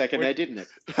took you a second there, didn't it?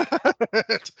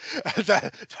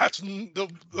 That's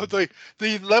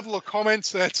the level of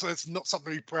comments. That's not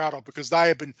something to be proud of, because they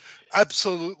have been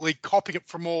absolutely copying it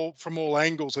from all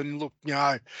angles. And look,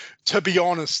 to be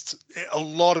honest, a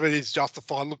lot of it is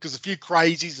justified. Look, there's a few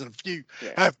crazies and a few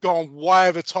have gone way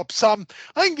over the top. Some,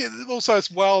 I think, also as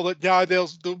well that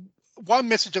there's one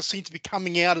message that seems to be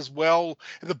coming out as well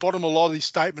at the bottom of a lot of these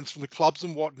statements from the clubs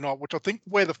and whatnot, which I think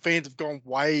where the fans have gone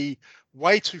way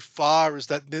too far, is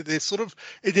that they're sort of,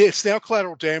 it's now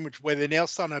collateral damage where they're now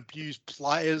starting to abuse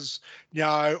players,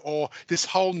 or this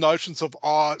whole notions of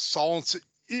silence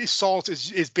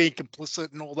is being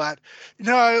complicit and all that.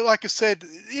 Like I said,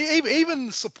 even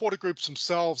the supporter groups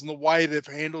themselves and the way they've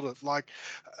handled it, like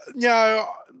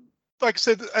I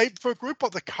said, for a group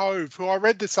like the Cove, who I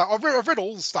read this, I've read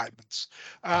all the statements,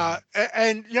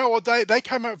 and you know what, they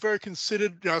came out very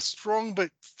considered, strong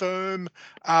but firm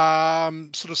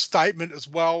sort of statement as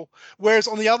well. Whereas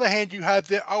on the other hand, you have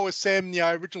the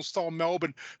OSM, original style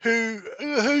Melbourne,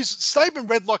 whose statement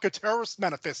read like a terrorist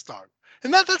manifesto,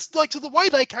 and that's like, to the way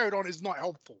they carried on is not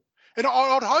helpful. And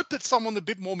I'd hope that someone with a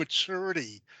bit more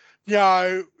maturity,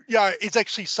 is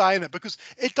actually saying that, because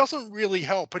it doesn't really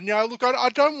help. And look, I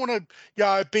don't want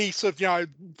to be sort of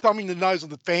thumbing the nose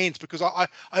of the fans, because I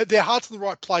their heart's in the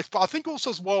right place, but I think also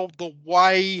as well the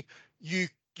way you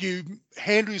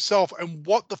handle yourself and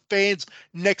what the fans'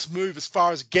 next move as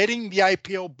far as getting the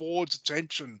APL board's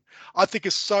attention, I think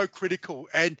is so critical.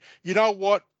 And you know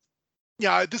what,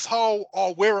 this whole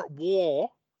we're at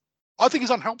war, I think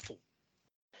is unhelpful.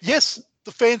 Yes,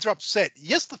 the fans are upset.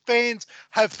 Yes, the fans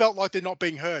have felt like they're not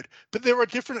being heard, but there are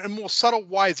different and more subtle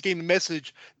ways of getting the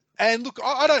message. And look,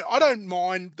 I don't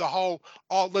mind the whole,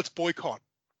 let's boycott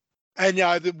and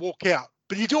the walk out,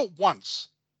 but you do it once,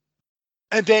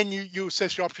 and then you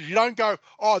assess your options. You don't go,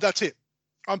 that's it,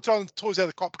 I'm throwing the toys out of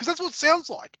the cot, because that's what it sounds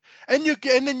like. And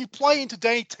then you play into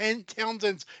Danny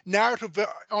Townsend's narrative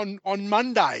on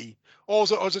Monday, or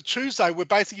was it Tuesday, where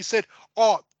basically you said,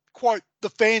 quote, the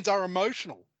fans are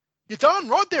emotional. You're darn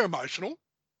right they're emotional,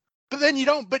 but then you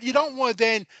don't want to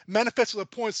then manifest to the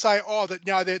point, say,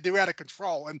 that they're out of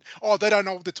control, and they don't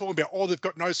know what they're talking about, they've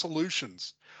got no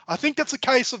solutions. I think that's a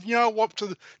case of, to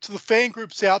the fan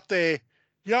groups out there,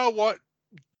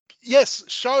 yes,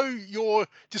 show your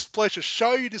displeasure,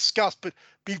 show your disgust, but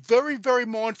be very, very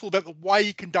mindful about the way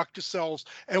you conduct yourselves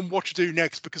and what you do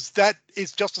next, because that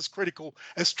is just as critical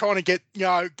as trying to get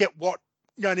what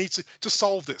needs to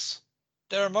solve this.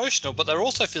 They're emotional, but they're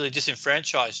also feeling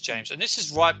disenfranchised, James. And this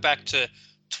is right back to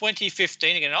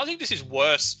 2015 again. And I think this is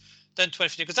worse than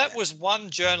 2015, because that was one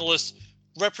journalist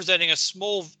representing a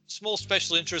small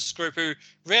special interest group who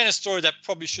ran a story that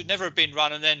probably should never have been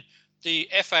run, and then the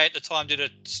FA at the time did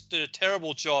a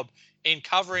terrible job in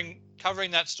covering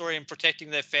that story and protecting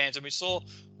their fans, and we saw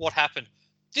what happened.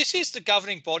 This is the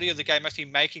governing body of the game actually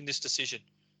making this decision.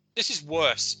 This is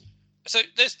worse. So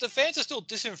the fans are still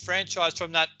disenfranchised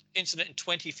from that incident in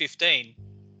 2015,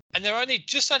 and they're only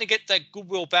get that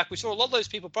goodwill back. We saw a lot of those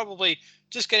people probably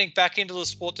just getting back into the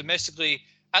sport domestically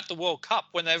at the World Cup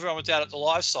when everyone was out at the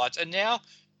live sites. And now,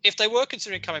 if they were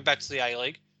considering coming back to the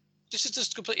A-League, this has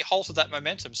just completely halted that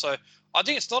momentum. So I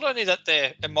think it's not only that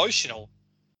they're emotional,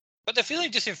 but they're feeling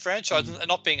disenfranchised and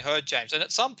not being heard, James. And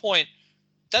at some point,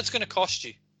 that's going to cost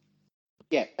you.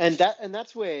 Yeah, and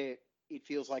that's where it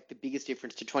feels like the biggest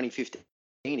difference to 2015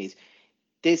 is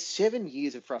there's 7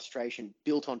 years of frustration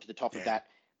built onto the top of that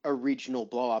original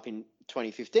blow up in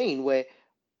 2015, where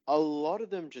a lot of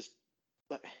them just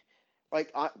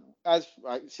as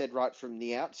I said right from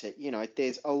the outset,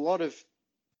 there's a lot of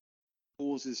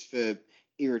causes for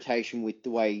irritation with the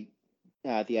way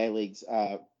the A-Leagues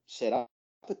are set up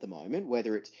at the moment,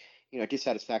 whether it's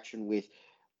dissatisfaction with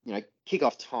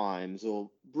kickoff times or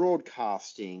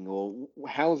broadcasting or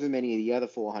however many of the other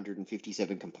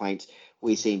 457 complaints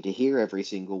we seem to hear every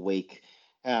single week,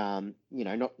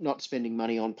 not spending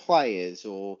money on players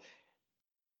or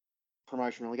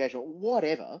promotion relegation or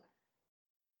whatever.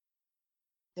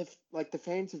 The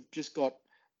fans have just got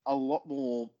a lot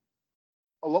more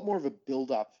of a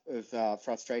build-up of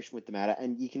frustration with the matter,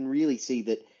 and you can really see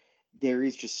that there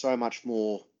is just so much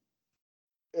more.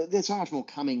 There's so much more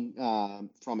coming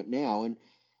from it now, and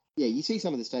you see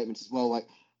some of the statements as well, like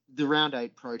the round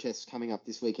 8 protests coming up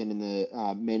this weekend in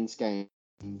the men's games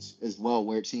as well,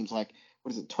 where it seems like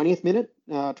 20th minute,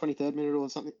 23rd minute or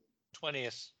something.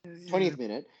 20th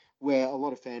minute, where a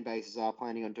lot of fan bases are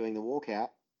planning on doing the walkout,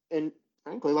 and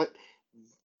frankly,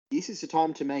 this is the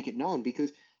time to make it known,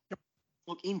 because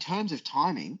look, in terms of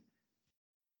timing,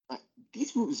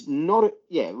 this was not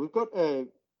we've got a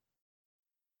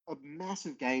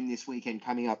massive game this weekend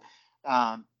coming up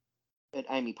at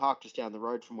Amy Park, just down the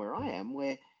road from where I am,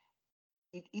 where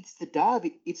it's the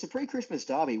derby. It's the pre-Christmas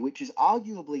derby, which is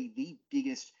arguably the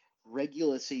biggest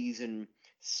regular season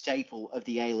staple of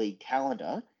the A-League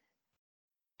calendar.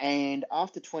 And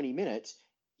after 20 minutes,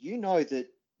 that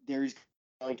there is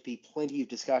going to be plenty of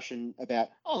discussion about,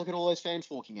 look at all those fans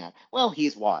walking out. Well,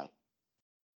 here's why.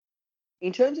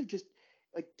 in terms of just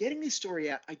like getting this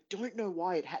story out, I don't know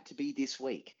why it had to be this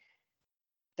week.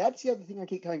 That's the other thing I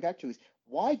keep coming back to is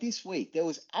why this week? There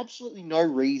was absolutely no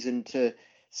reason to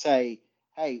say,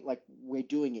 hey, like we're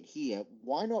doing it here.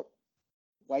 Why not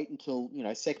wait until,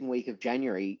 second week of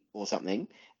January or something,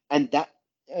 and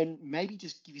maybe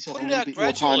just give yourself Put a it little out bit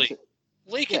more time gradually. to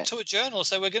Leak it to a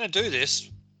journalist. Say we're going to do this.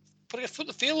 Put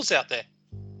the feelers out there.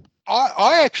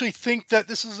 I actually think that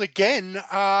this is again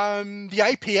the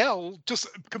APL just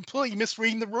completely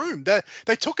misreading the room.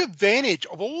 They took advantage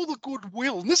of all the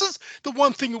goodwill, and this is the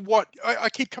one thing of what I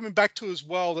keep coming back to as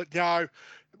well. That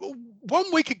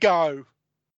 1 week ago,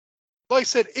 like I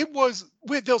said, there was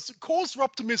cause for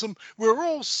optimism. We were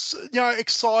all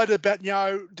excited about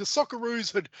the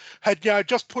Socceroos had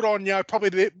just put on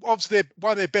probably obviously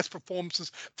one of their best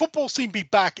performances. Football seemed to be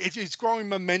back. It's growing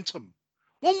momentum.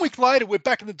 1 week later, we're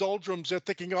back in the doldrums. They're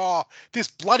thinking, oh, this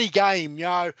bloody game,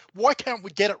 why can't we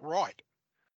get it right?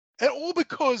 And all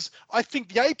because I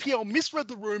think the APL misread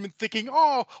the room and thinking,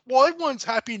 oh, well, everyone's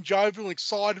happy and jovial and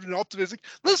excited and optimistic.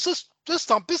 Let's just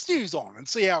dump this news on and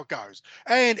see how it goes.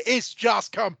 And it's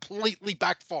just completely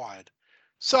backfired.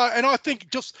 So, and I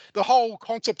think just the whole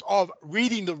concept of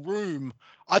reading the room,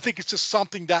 I think it's just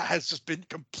something that has just been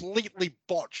completely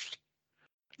botched.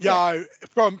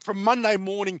 From Monday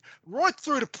morning right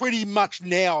through to pretty much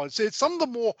now. It's some of the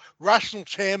more rational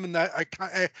chairmen that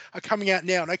are coming out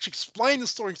now and actually explain the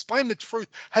story, explain the truth.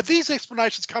 Had these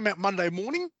explanations come out Monday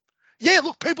morning,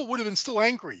 look, people would have been still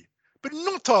angry, but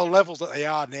not to the levels that they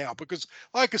are now. Because,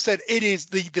 like I said, it is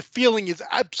the feeling is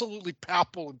absolutely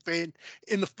palpable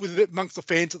amongst the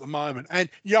fans at the moment. And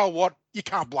you know what? You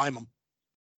can't blame them.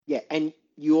 Yeah, and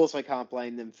you also can't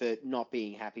blame them for not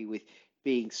being happy with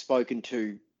being spoken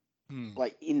to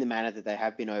like in the manner that they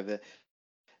have been over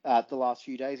the last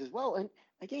few days as well. And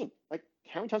again, like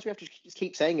how many times do we have to just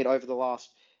keep saying it over the last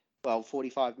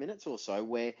 45 minutes or so,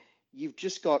 where you've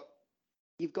got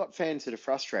fans that are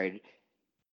frustrated.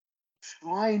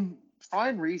 Try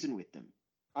and reason with them.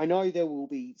 I know there will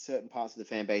be certain parts of the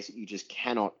fan base that you just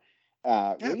cannot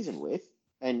reason with,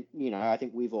 and I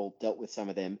think we've all dealt with some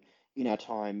of them in our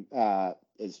time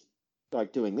as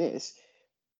like doing this.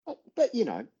 But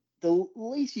the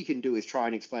least you can do is try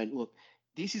and explain, look,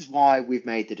 this is why we've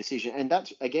made the decision. And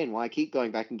that's, again, why I keep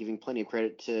going back and giving plenty of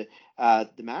credit to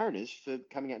the Mariners for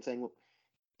coming out and saying, look,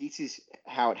 this is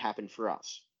how it happened for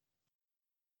us.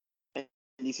 And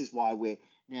this is why we're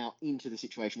now into the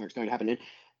situation where it's going to happen. And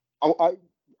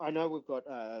I know we've got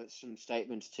some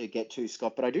statements to get to,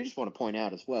 Scott, but I do just want to point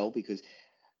out as well, because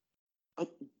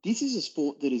this is a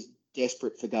sport that is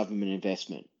desperate for government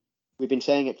investment. We've been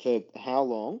saying it for how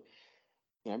long?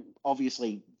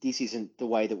 Obviously, this isn't the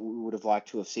way that we would have liked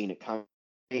to have seen it come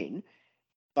in.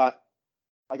 But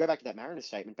I go back to that Mariners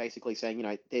statement, basically saying,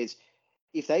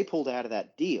 if they pulled out of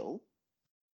that deal,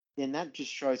 then that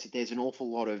just shows that there's an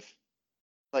awful lot of,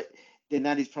 then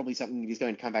that is probably something that is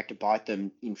going to come back to bite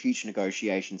them in future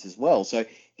negotiations as well. So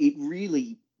it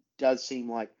really does seem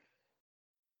like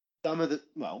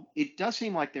it does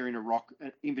seem like they're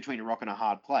in between a rock and a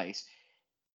hard place.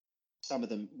 Some of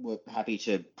them were happy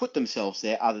to put themselves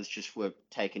there. Others just were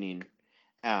taken in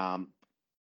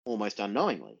almost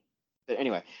unknowingly. But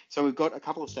anyway, so we've got a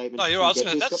couple of statements. No, you're right.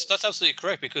 That's absolutely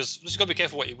correct, because you've got to be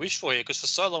careful what you wish for here, because for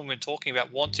so long we've been talking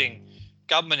about wanting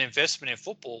government investment in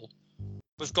football.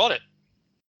 We've got it.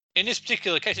 In this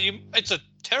particular case, it's a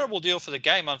terrible deal for the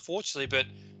game, unfortunately, but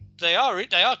they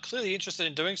are clearly interested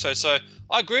in doing so. So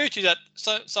I agree with you that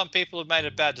some people have made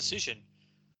a bad decision,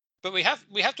 but we have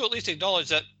to at least acknowledge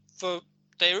that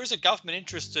there is a government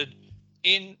interested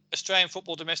in Australian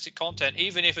football domestic content,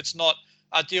 even if it's not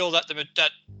a deal that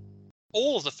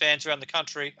all of the fans around the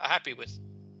country are happy with.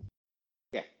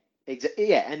 Yeah, exactly.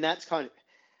 Yeah, and that's kind of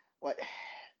what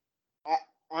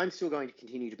I'm still going to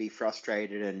continue to be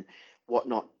frustrated and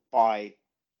whatnot by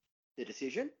the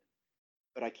decision,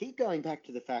 but I keep going back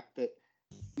to the fact that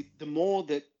the more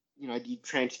that the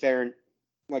transparent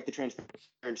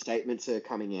statements are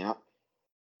coming out,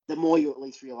 the more you at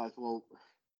least realize, well,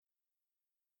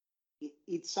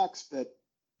 it sucks, but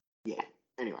yeah.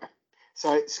 Anyway,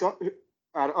 so Scott,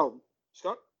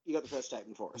 Scott, you got the first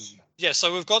statement for us. Yeah,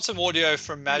 so we've got some audio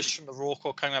from Maj from the Raw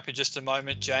Court coming up in just a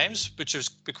moment, James, which is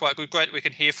quite good. Great, we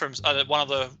can hear from one of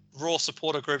the Raw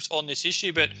supporter groups on this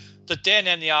issue. But the Den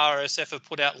and the RSF have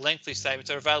put out lengthy statements.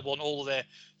 They're available on all of their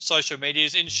social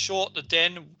medias. In short, the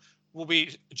Den will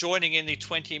be joining in the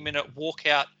 20-minute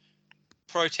walkout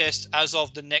protest as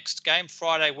of the next game,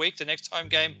 Friday week, the next home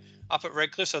game up at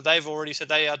Redcliffe. So they've already said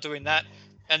they are doing that,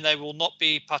 and they will not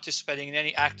be participating in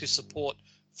any active support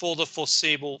for the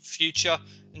foreseeable future.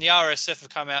 And the RSF have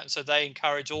come out and said they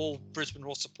encourage all Brisbane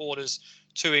Roar supporters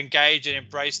to engage and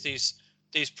embrace these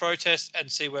protests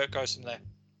and see where it goes from there.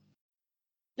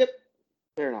 Yep,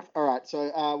 fair enough. All right,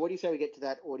 so what do you say we get to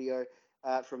that audio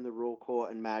from the Roar Corps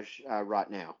and Maj right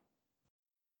now?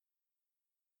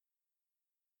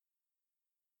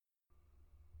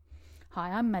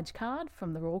 Hi, I'm Maj Card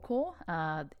from the Roar Corps,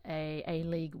 a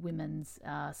league women's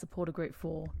supporter group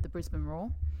for the Brisbane Roar.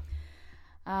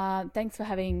 Thanks for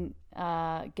getting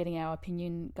our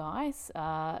opinion, guys.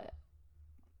 I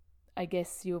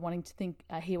guess you were wanting to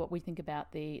hear what we think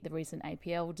about the recent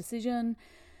APL decision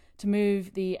to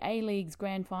move the A-League's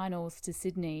grand finals to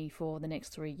Sydney for the next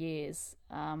 3 years.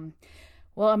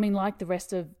 Well, I mean, like the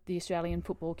rest of the Australian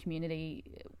football community,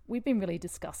 we've been really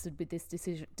disgusted with this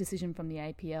decision from the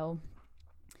APL.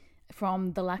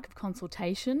 From the lack of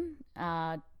consultation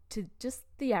to just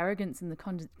the arrogance and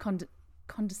the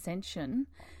condescension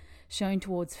shown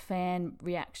towards fan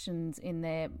reactions in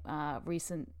their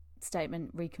recent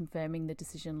statement reconfirming the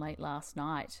decision late last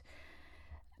night.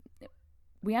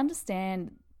 We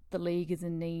understand the league is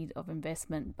in need of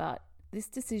investment, but this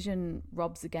decision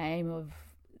robs the game of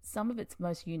some of its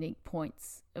most unique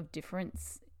points of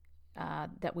difference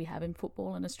that we have in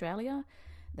football in Australia.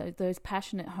 Those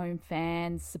passionate home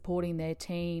fans supporting their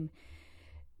team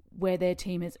where their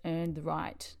team has earned the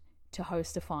right to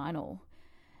host a final.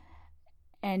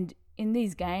 And in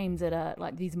these games that are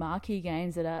like these marquee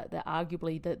games that are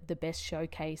arguably the best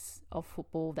showcase of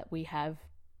football that we have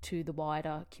to the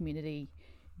wider community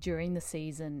during the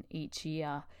season each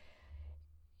year,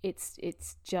 it's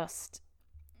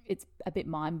a bit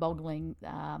mind-boggling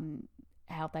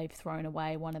how they've thrown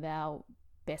away one of our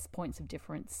best points of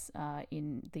difference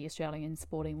in the Australian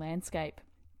sporting landscape.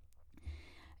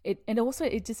 It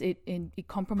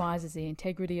compromises the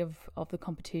integrity of the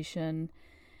competition,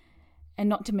 and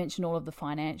not to mention all of the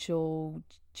financial,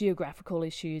 geographical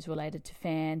issues related to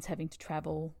fans having to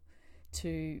travel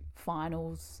to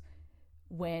finals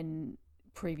when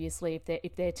previously,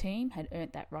 if their team had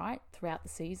earned that right throughout the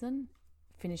season,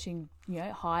 finishing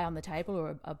high on the table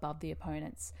or above the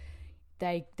opponents,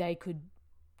 they could.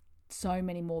 So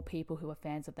many more people who are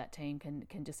fans of that team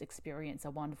can just experience a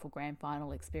wonderful grand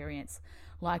final experience,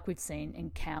 like we've seen in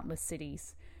countless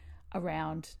cities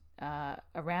around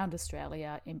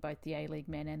Australia in both the A-League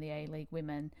men and the A-League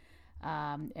women.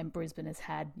 And Brisbane has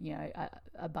had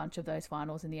a bunch of those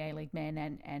finals in the A-League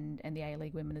men and the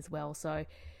A-League women as well. So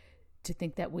to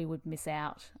think that we would miss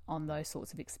out on those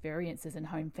sorts of experiences and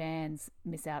home fans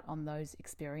miss out on those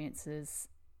experiences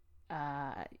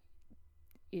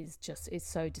is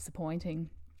so disappointing.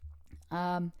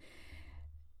 And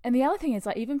the other thing is,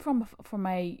 like, even from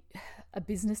a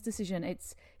business decision,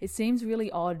 it seems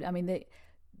really odd. I mean, the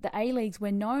A-Leagues,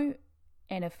 we're no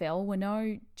NFL, we're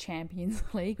no Champions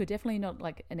League, we're definitely not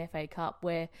like an FA Cup,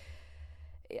 where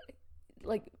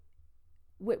like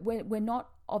we're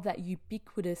not of that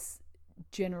ubiquitous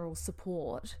general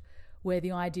support where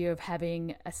the idea of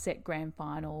having a set grand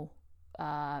final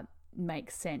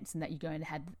makes sense, and that you're going to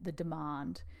have the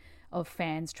demand of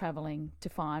fans travelling to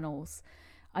finals.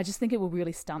 I just think it will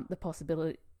really stunt the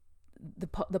possibility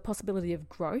of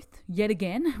growth yet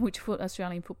again, which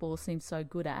Australian football seems so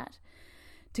good at,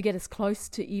 to get us close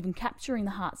to even capturing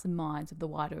the hearts and minds of the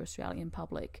wider Australian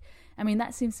public. I mean,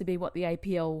 that seems to be what the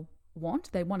APL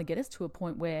want. They want to get us to a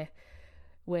point where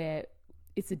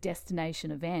it's a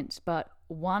destination event, but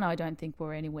one, I don't think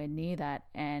we're anywhere near that,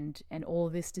 and all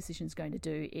this decision is going to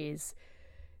do is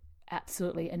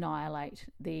absolutely annihilate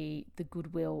the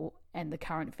goodwill and the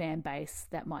current fan base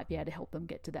that might be able to help them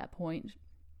get to that point.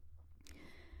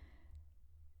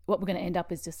 What we're going to end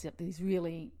up is just these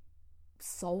really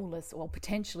soulless, or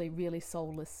potentially really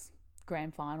soulless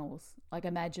grand finals. Like,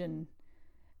 imagine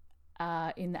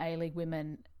in the A-League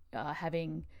women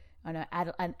having an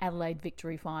Adelaide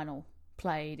Victory final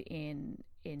played in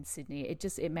Sydney.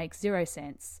 It makes zero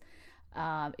sense.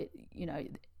 The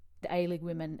A-League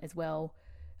women as well,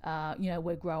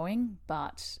 we're growing,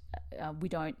 but we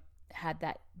don't have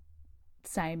that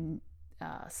same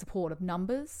support of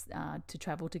numbers to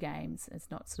travel to games. It's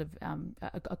not sort of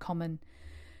a common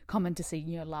to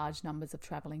see large numbers of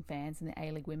travelling fans in the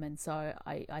A-League women. So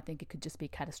I think it could just be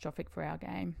catastrophic for our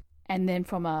game. And then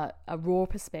from a Raw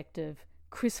perspective,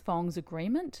 Chris Fong's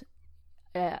agreement,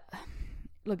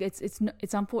 look, it's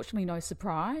unfortunately no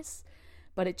surprise,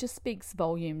 but it just speaks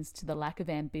volumes to the lack of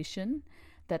ambition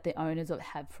that the owners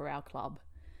have for our club.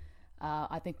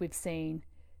 I think we've seen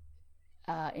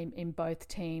in both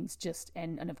teams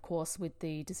and of course with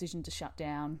the decision to shut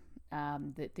down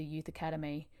the youth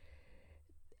academy,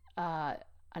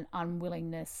 an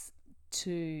unwillingness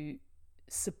to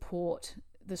support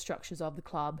the structures of the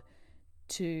club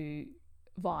to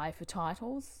vie for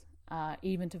titles,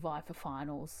 even to vie for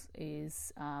finals,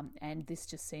 and this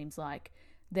just seems like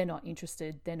they're not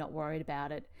interested, they're not worried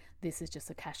about it. This is just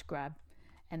a cash grab,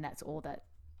 and that's all that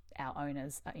our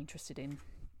owners are interested in.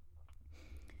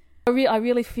 I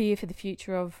really fear for the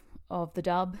future of the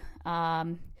dub,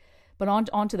 but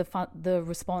on to the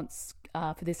response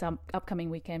for this upcoming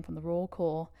weekend from the Roar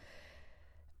Corps.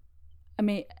 I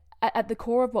mean, at the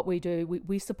core of what we do,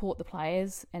 we support the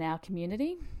players and our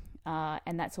community,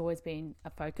 and that's always been a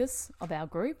focus of our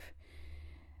group.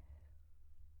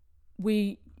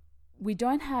 We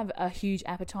don't have a huge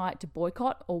appetite to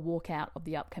boycott or walk out of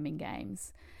the upcoming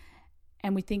games,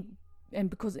 and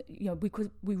because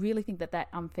we really think that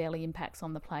unfairly impacts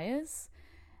on the players,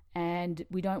 and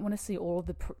we don't want to see all of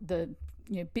the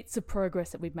bits of progress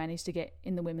that we've managed to get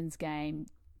in the women's game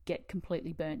get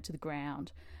completely burnt to the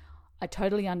ground. I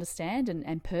totally understand,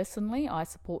 and personally, I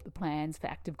support the plans for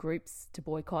active groups to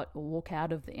boycott or walk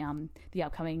out of the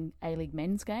upcoming A-League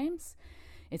men's games.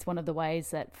 It's one of the ways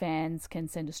that fans can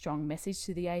send a strong message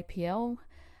to the APL.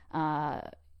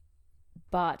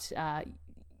 But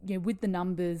with the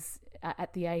numbers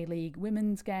at the A-League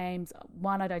women's games,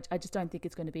 I just don't think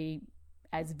it's going to be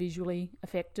as visually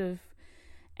effective.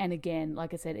 And again,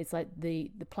 like I said, it's like the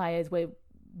players where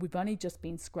we've only just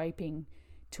been scraping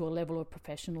to a level of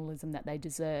professionalism that they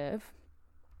deserve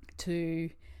to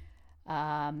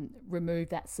remove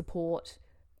that support.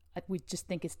 We just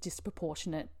think it's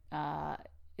disproportionate.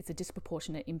 It's a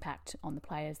disproportionate impact on the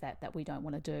players that we don't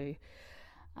want to do.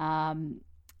 And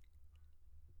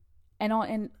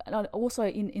also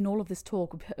in all of this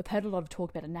talk, I've heard a lot of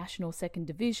talk about a national second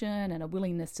division and a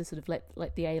willingness to sort of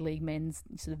let the A-League men's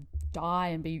sort of die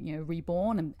and be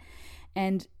reborn,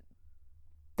 and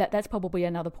that's probably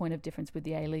another point of difference with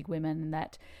the A-League women, and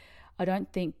that I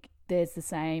don't think there's the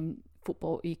same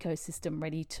football ecosystem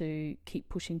ready to keep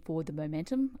pushing forward the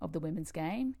momentum of the women's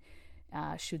game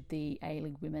should the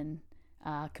A-League women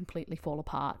completely fall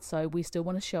apart. So we still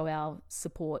want to show our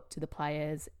support to the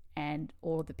players and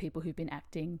all of the people who've been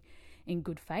acting in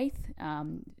good faith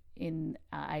in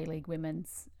A-League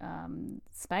women's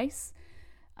space,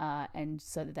 and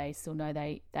so that they still know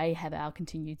they have our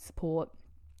continued support.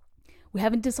 We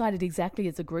haven't decided exactly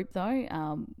as a group,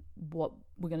 though, what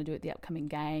we're going to do at the upcoming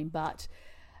game, but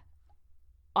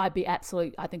I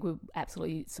think we're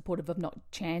absolutely supportive of not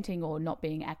chanting or not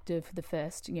being active for the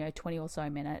first 20 or so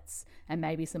minutes, and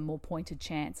maybe some more pointed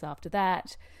chants after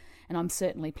that. And I'm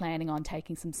certainly planning on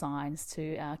taking some signs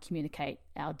to communicate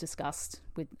our disgust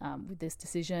with this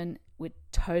decision. We'd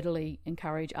totally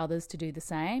encourage others to do the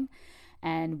same,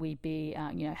 and we'd be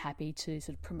happy to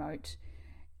sort of promote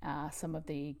some of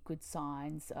the good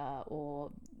signs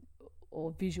or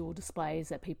visual displays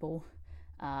that people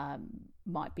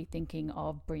might be thinking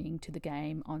of bringing to the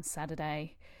game on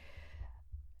Saturday.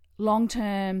 Long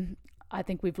term, I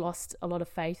think we've lost a lot of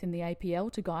faith in the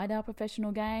APL to guide our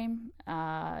professional game,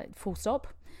 full stop.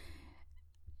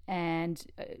 And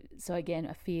so again,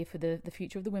 a fear for the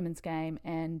future of the women's game,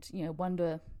 and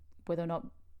wonder whether or not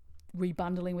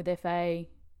rebundling with FA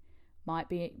might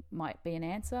be an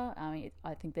answer. I mean,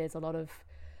 I think there's a lot of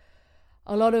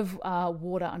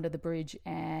water under the bridge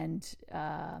and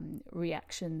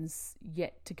reactions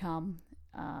yet to come.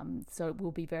 So it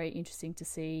will be very interesting to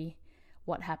see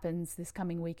what happens this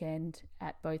coming weekend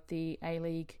at both the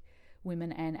A-League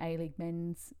women and A-League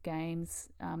men's games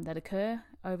that occur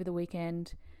over the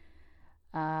weekend.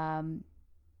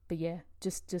 But yeah,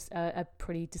 just a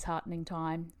pretty disheartening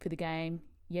time for the game.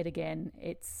 Yet again,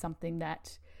 it's something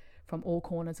that from all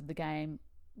corners of the game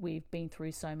we've been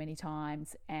through so many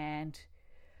times, and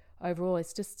overall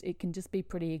it can just be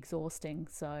pretty exhausting.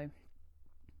 So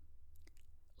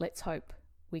let's hope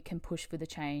we can push for the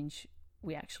change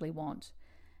we actually want,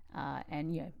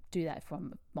 and do that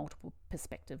from multiple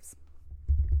perspectives.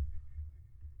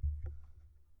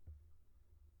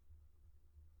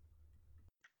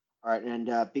 All right, and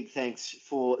big thanks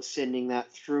for sending that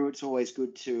through. It's always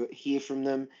good to hear from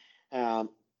them.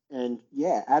 And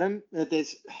yeah, Adam,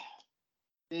 there's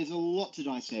a lot to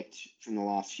dissect from the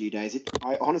last few days.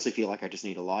 I honestly feel like I just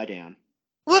need to lie down.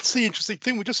 Well, that's the interesting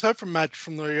thing. We just heard from Madge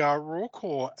from the Roar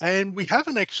Corps, and we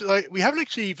haven't actually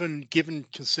even given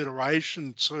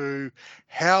consideration to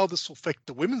how this will affect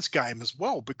the women's game as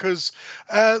well. Because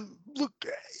look,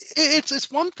 it's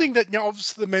one thing that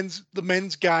obviously the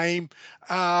men's game,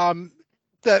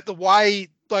 that the way.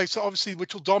 So obviously,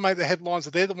 which will dominate the headlines,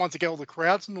 they're the ones that get all the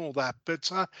crowds and all that. But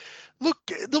look,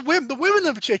 the women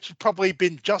have actually probably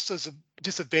been just as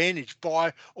disadvantaged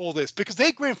by all this, because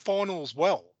their grand final as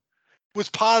well was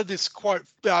part of this quote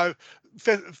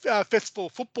festival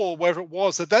football, wherever it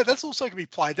was, that's also going to be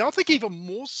played. And I think even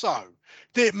more so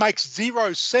that it makes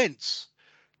zero sense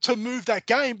to move that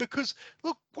game because,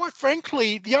 look, quite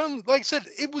frankly, like I said,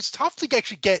 it was tough to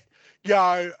actually get,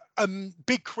 a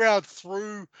big crowd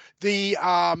through the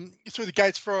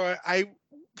gates for a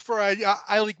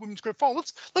A-League Women's Grand Final.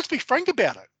 Let's be frank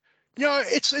about it.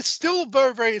 It's still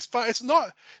very, very, it's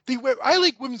not the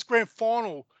A-League Women's Grand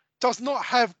Final does not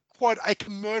have quite a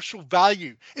commercial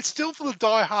value. It's still for the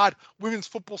die-hard women's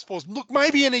football sports. Look,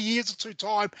 maybe in a year's or two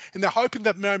time, and they're hoping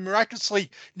that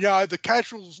miraculously, the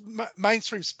casual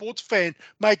mainstream sports fan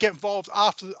may get involved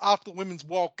after the Women's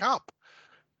World Cup.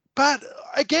 But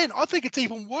again, I think it's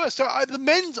even worse. So the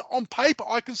men's on paper,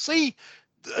 I can see,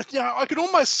 I can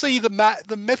almost see the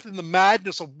method and the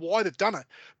madness of why they've done it.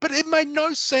 But it made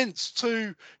no sense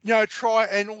to, try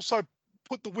and also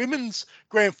put the women's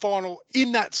grand final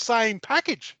in that same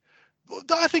package.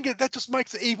 I think that just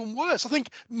makes it even worse. I think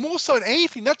more so than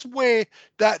anything, that's where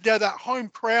that home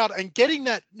crowd and getting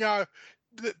that,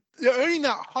 earning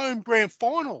that home grand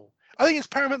final, I think it's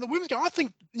paramount in the women's game. I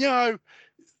think,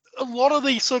 a lot of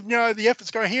these sort of, the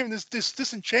efforts going here and this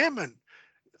disenchantment,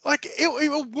 like it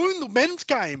will wound the men's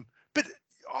game. But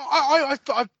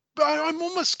I'm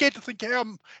almost scared to think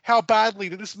how badly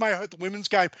that this may hurt the women's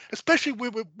game, especially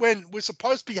when we're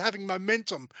supposed to be having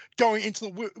momentum going into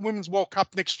the Women's World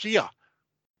Cup next year.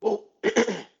 Well,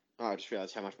 I just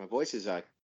realised how much my voice is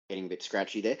getting a bit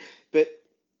scratchy there. But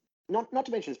not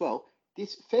to mention as well,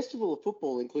 this festival of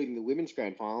football, including the women's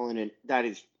grand final, and that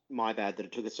is my bad that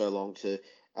it took us so long to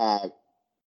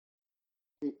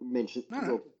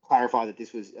clarify that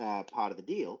this was part of the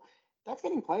deal. That's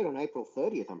getting played on April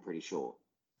 30th, I'm pretty sure.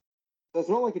 So it's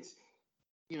not like it's,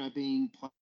 being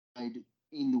played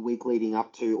in the week leading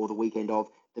up to or the weekend of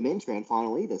the men's grand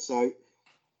final either. So,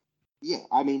 yeah,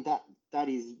 I mean, that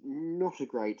is not a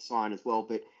great sign as well.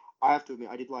 But I have to admit,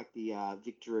 I did like the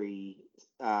Victory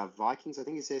Vikings, I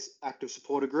think it says, active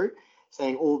supporter group,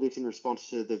 saying all this in response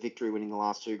to the Victory winning the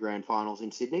last two grand finals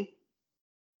in Sydney.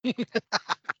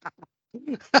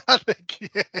 I think,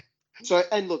 yeah. So,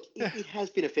 and look, it has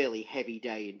been a fairly heavy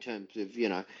day in terms of,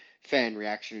 fan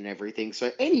reaction and everything.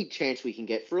 So any chance we can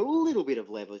get for a little bit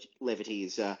of levity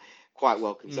is quite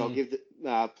welcome. So I'll give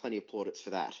plenty of plaudits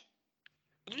for that.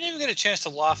 I didn't even get a chance to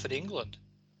laugh at England.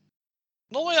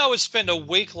 Normally I would spend a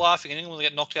week laughing at England to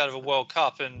get knocked out of a World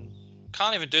Cup, and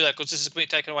can't even do that because this is going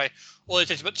to be taken away all the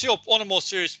attention. But on a more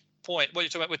serious point, what you're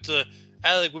talking about with the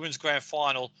A-League Women's Grand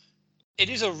Final, it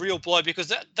is a real blow because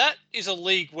that is a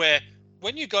league where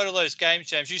when you go to those games,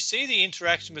 James, you see the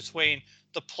interaction between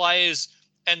the players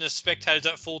and the spectators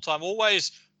at full time.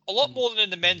 Always a lot more than in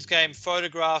the men's game,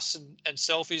 photographs and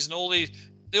selfies and all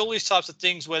these types of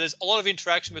things where there's a lot of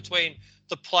interaction between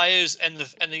the players and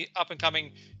the up and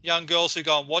coming young girls who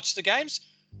go and watch the games.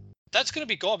 That's going to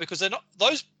be gone because they're not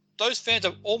those fans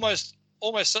are almost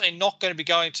certainly not going to be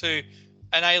going to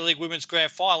an A-League Women's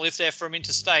Grand Final if they're from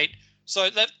interstate.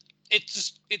 So that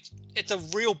it's a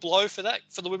real blow for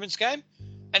the women's game.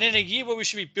 And in a year where we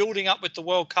should be building up with the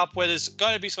World Cup, where there's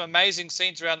going to be some amazing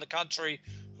scenes around the country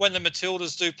when the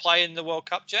Matildas do play in the World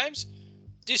Cup, James,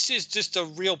 this is just a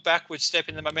real backward step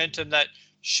in the momentum that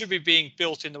should be being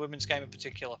built in the women's game in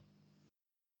particular.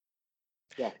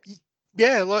 Yeah.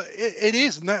 Yeah, look, it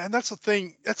is, and that's the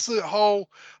thing. That's the whole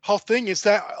thing is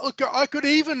that look, I could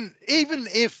even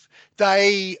if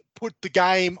they put the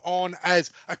game on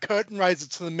as a curtain raiser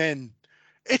to the men,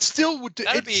 it still would.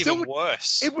 That'd be even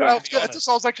worse. That's what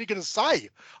I was actually going to say.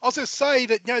 I was going to say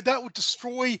that that would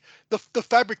destroy the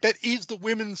fabric that is the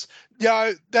women's.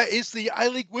 That is the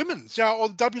A-League Women's. Or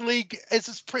the W League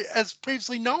as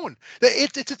previously known. That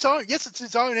it's its own. Yes, it's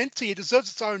its own entity. It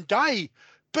deserves its own day,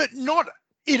 but not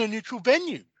in a neutral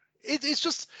venue. It's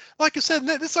just like I said.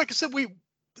 This, like I said,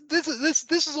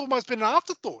 this has almost been an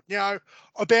afterthought.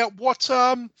 About what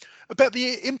about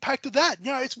the impact of that.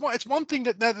 It's one thing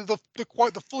that now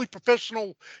the fully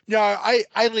professional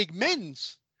A-League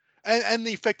men's and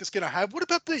the effect it's going to have. What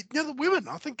about the the women?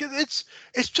 I think it's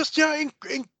just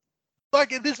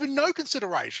like there's been no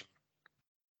consideration.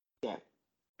 Yeah,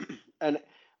 and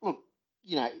look,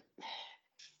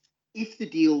 if the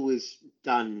deal was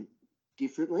done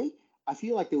differently, I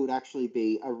feel like there would actually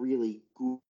be a really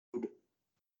good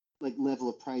level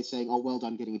of praise saying, oh, well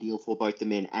done getting a deal for both the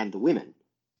men and the women.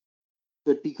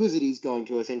 But because it is going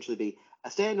to essentially be a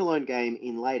standalone game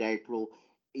in late April,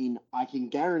 I can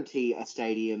guarantee a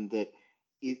stadium that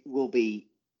it will be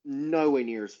nowhere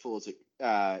near as full as it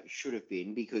should have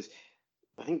been, because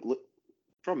I think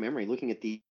from memory, looking at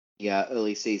the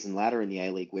early season ladder in the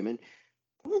A-League Women,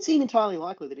 it doesn't seem entirely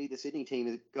likely that either Sydney team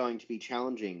is going to be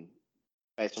challenging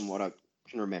based on what I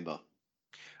can remember.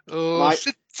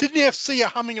 Sydney FC are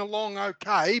humming along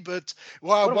okay, but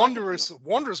Wanderers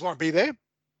won't be there.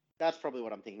 That's probably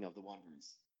what I'm thinking of, the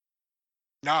Wanderers.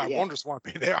 No, yeah. Wanderers won't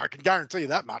be there. I can guarantee you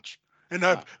that much. And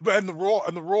the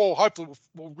Raw hopefully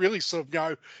will really sort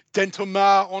of dent them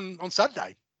on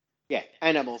Saturday. Yeah,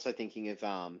 and I'm also thinking of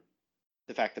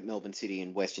the fact that Melbourne City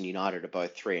and Western United are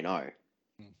both 3-0.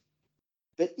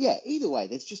 But yeah, either way,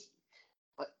 there's just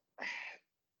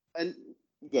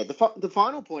the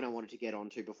final point I wanted to get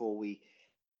onto before we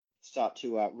start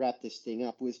to wrap this thing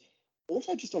up was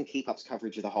also just on Keep Up's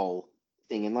coverage of the whole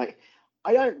thing. And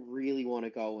I don't really want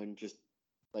to go and just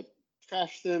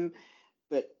trash them,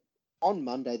 but on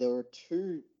Monday there were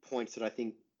 2 points that I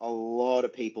think a lot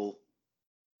of people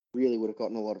really would have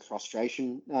gotten a lot of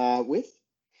frustration with,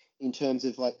 in terms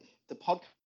of the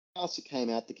podcast that came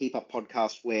out, the Keep Up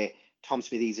podcast, where Tom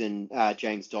Smithies and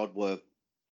James Dodd were,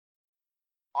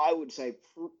 I would say,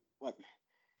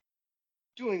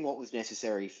 doing what was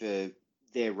necessary for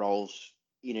their roles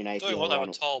in an APL doing what they were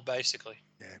told, basically.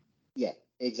 Yeah,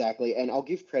 exactly. And I'll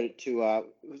give credit to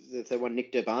the one,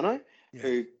 Nick D'Urbano,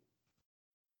 who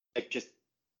just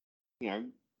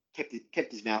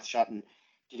kept his mouth shut and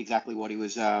did exactly what he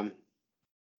was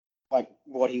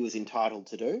what he was entitled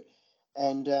to do.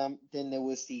 And then there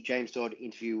was the James Dodd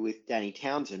interview with Danny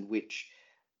Townsend, which,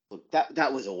 look,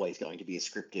 that was always going to be a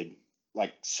scripted,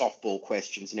 softball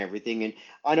questions and everything. And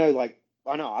I know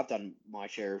I've done my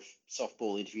share of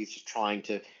softball interviews just trying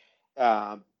to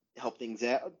help things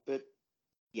out, but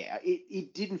yeah,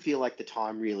 it didn't feel like the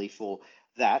time really for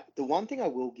that. The one thing I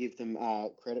will give them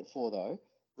credit for, though,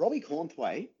 Robbie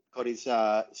Cornthwaite got his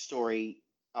story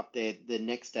up there the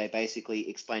next day, basically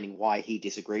explaining why he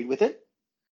disagreed with it.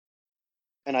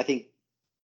 And I think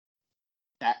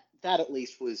that at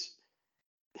least was,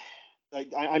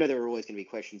 I know there are always going to be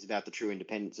questions about the true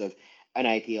independence of an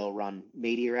APL-run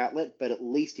media outlet, but at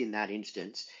least in that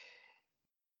instance,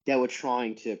 they were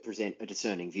trying to present a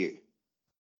discerning view.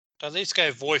 They at least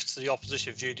gave voice to the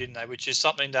opposition view, didn't they? Which is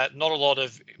something that not a lot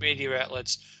of media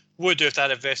outlets would do if they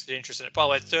had a vested interest in it. By the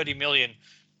way, $30 million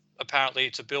apparently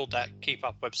to build that Keep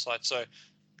Up website. So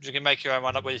you can make your own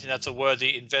mind up whether you think that's a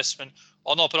worthy investment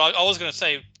or not. But I was going to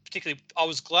say, particularly, I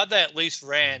was glad they at least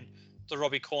ran the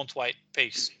Robbie Cornthwaite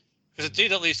piece, because it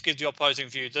did at least give the opposing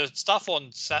view. The stuff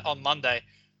on Monday,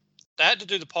 they had to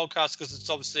do the podcast because it's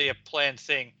obviously a planned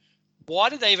thing. Why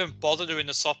did they even bother doing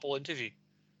the softball interview?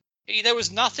 There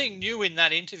was nothing new in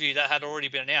that interview that had already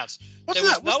been announced. There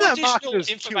was no additional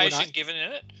information given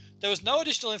in it. There was no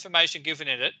additional information given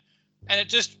in it, and it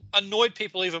just annoyed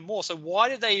people even more. So why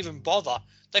did they even bother?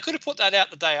 They could have put that out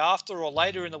the day after or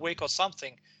later in the week or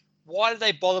something. Why did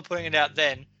they bother putting it out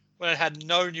then when it had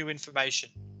no new information?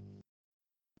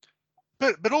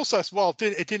 But also as well,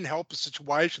 it didn't help the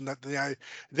situation that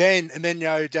then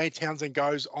Danny Townsend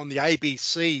goes on the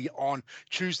ABC on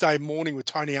Tuesday morning with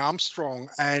Tony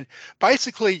Armstrong and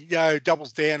basically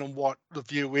doubles down on what the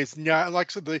view is.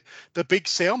 Like I said, the big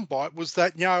soundbite was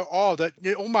that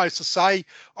almost to say,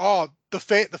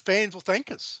 the fans will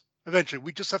thank us. Eventually,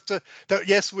 we just have to.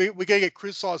 Yes, we're going to get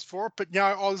criticised for it, but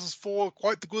this is for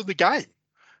quite the good of the game.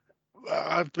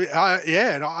 And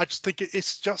I just think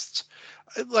it's just,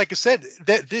 like I said,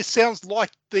 that this sounds like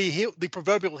the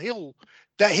proverbial hill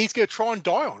that he's going to try and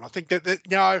die on. I think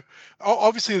that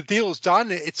obviously the deal is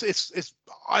done.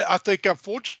 I think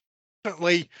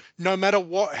unfortunately, no matter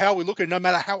how we look at it, no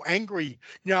matter how angry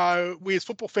we as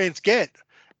football fans get,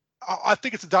 I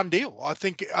think it's a done deal. I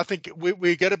think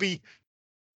we're going to be.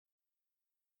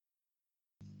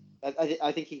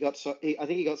 I think he got so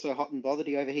hot and bothered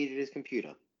he overheated his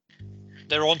computer.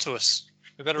 They're on to us.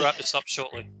 We better wrap this up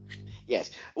shortly.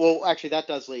 Yes. Well, actually, that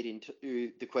does lead into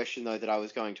the question, though, that I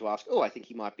was going to ask. Oh, I think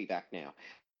he might be back now.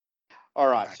 All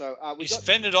right. Okay. So he's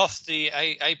fended off the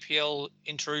APL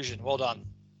intrusion. Well done.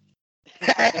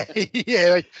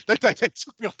 Yeah, they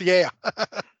took me off the air.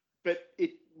 But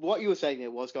what you were saying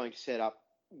there was going to set up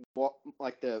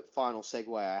the final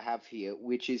segue I have here,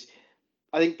 which is,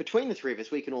 I think between the three of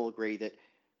us, we can all agree that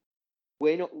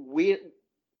we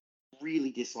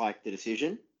really dislike the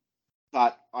decision,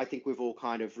 but I think we've all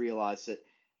kind of realised that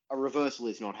a reversal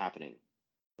is not happening.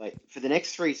 For the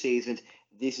next 3 seasons,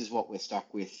 this is what we're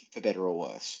stuck with, for better or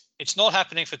worse. It's not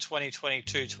happening for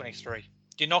 2022-23.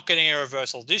 You're not getting a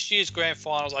reversal. This year's grand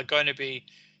finals are going to be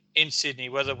in Sydney,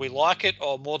 whether we like it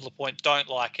or, more to the point, don't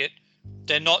like it.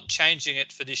 They're not changing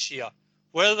it for this year.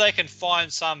 Whether they can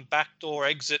find some backdoor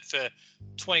exit for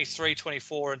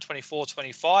 23-24 and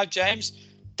 24-25, James,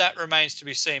 that remains to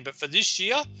be seen. But for this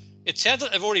year, it sounds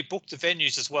like they've already booked the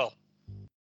venues as well.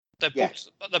 They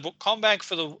booked CommBank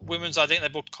for the women's. I think they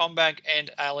booked CommBank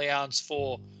and Allianz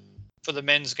for the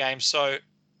men's game. So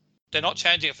They're not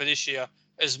changing it for this year.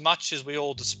 As much as we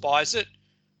all despise it,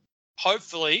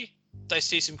 hopefully they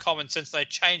see some common sense. They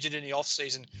change it in the off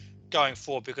season going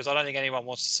forward, because I don't think anyone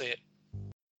wants to see it.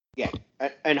 Yeah,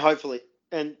 and hopefully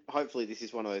this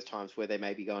is one of those times where they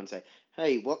maybe go and say,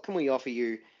 hey, what can we offer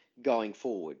you going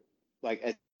forward,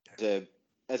 like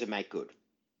as a make good,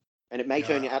 and it may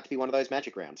turn out to be one of those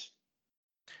magic rounds.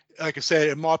 Like I said,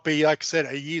 it might be, like I said,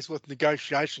 a year's worth of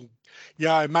negotiation,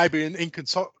 maybe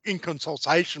in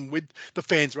consultation with the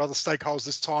fans or other stakeholders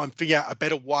this time, figure out a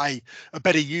better way, a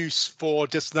better use for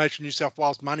Destination New South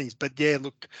Wales monies. But yeah,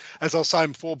 look, as I was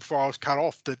saying before I was cut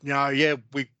off, that,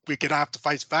 we're going to have to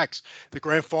face facts. The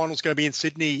grand final is going to be in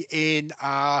Sydney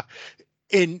at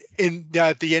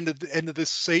the end of this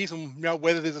season,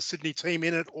 whether there's a Sydney team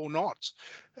in it or not.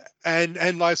 And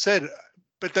like I said,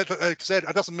 but that, like I said,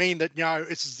 it doesn't mean that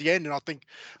this is the end. And I think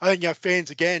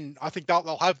fans, again, I think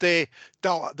they'll have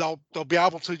they'll be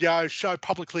able to show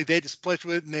publicly their displeasure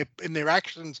with it in their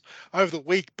actions over the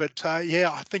week. But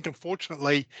I think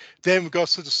unfortunately, then we've got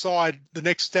to decide the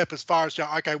next step as far as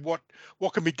okay, what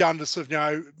can be done to sort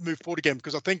of move forward again.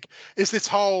 Because I think it's this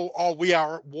whole we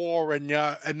are at war and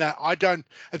that I don't,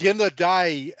 at the end of the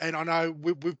day, and I know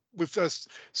we've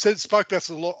spoke about this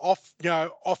a lot off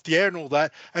the air and all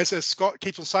that, as Scott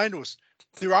keeps on saying to us,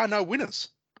 there are no winners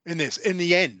in this. In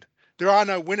the end, there are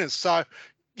no winners. So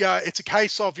it's a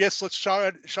case of, yes, let's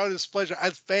show displeasure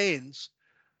as fans,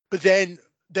 but then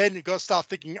you've got to start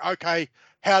thinking, okay,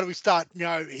 how do we start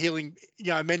healing,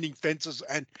 mending fences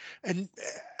and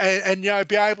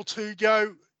be able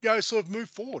to sort of move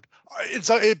forward. And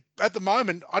so at the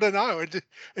moment, I don't know.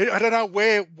 I don't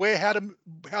know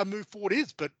how to move forward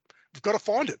is, but we've got to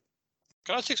find it.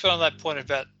 Can I just expand on that point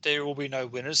about there will be no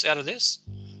winners out of this?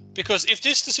 Because if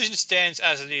this decision stands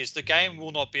as it is, the game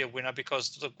will not be a winner,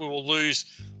 because we will lose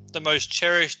the most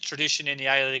cherished tradition in the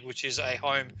A-League, which is a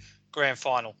home grand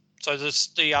final. So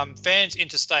the fans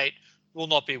interstate will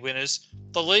not be winners.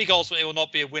 The league ultimately will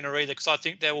not be a winner either, because I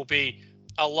think there will be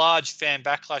a large fan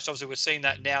backlash. Obviously, we're seeing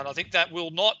that now. And I think that will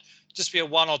not just be a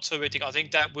 1 or 2 thing. I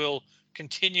think that will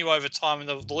continue over time, and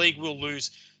the league will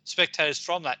lose spectators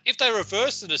from that. If they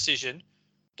reverse the decision,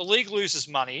 the league loses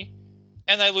money,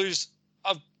 and they lose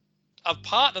a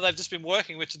partner they've just been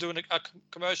working with to do a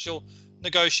commercial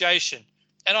negotiation.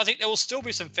 And I think there will still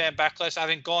be some fan backlash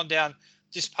having gone down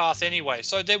this path anyway.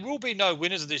 So there will be no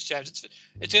winners of this, James.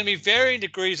 It's going to be varying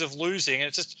degrees of losing, and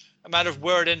it's just a matter of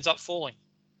where it ends up falling.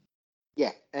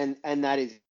 Yeah, and that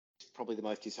is probably the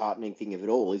most disheartening thing of it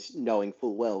all, is knowing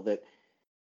full well that,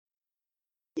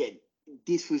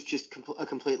 this was just a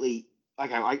completely,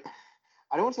 okay, I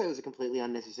don't want to say it was a completely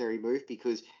unnecessary move,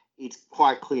 because it's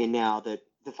quite clear now that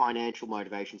the financial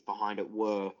motivations behind it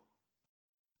were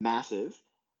massive.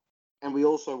 And we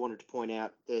also wanted to point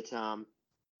out that,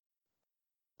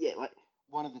 like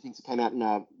one of the things that came out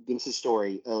in Vince's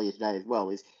story earlier today as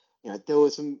well is, there were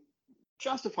some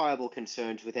justifiable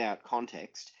concerns without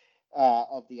context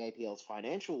of the APL's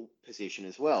financial position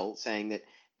as well, saying that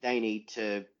they need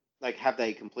to, have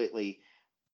they completely,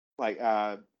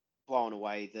 blown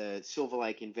away the Silver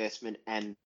Lake investment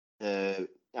and the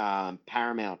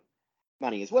Paramount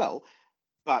money as well.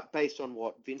 But based on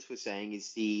what Vince was saying,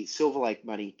 is the Silver Lake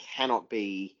money cannot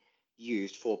be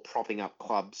used for propping up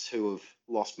clubs who have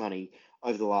lost money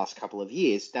over the last couple of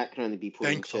years. That can only be put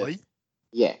Thankfully. into...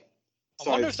 Yeah. I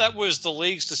wonder if that was the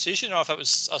league's decision, or if it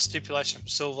was a stipulation from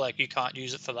Silver Lake, you can't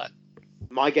use it for that.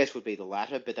 My guess would be the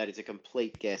latter, but that is a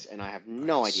complete guess, and I have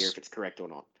no idea if it's correct or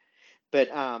not.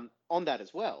 But on that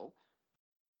as well,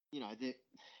 this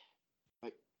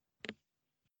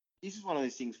is one of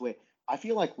those things where I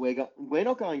feel like we're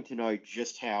not going to know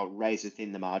just how razor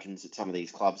thin the margins at some of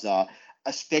these clubs are,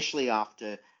 especially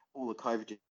after all the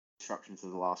COVID disruptions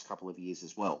of the last couple of years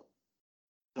as well.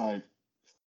 So,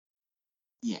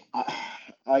 yeah,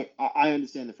 I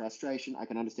understand the frustration. I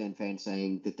can understand fans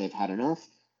saying that they've had enough.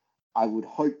 I would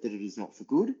hope that it is not for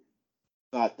good,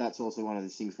 but that's also one of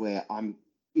those things where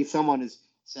if someone is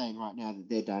saying right now that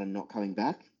they're done and not coming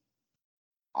back,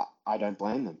 I don't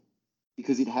blame them,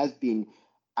 because it has been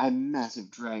a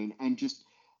massive drain, and just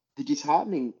the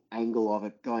disheartening angle of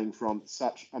it, going from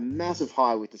such a massive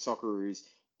high with the Socceroos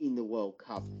in the World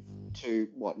Cup to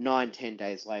 9-10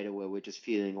 days later, where we're just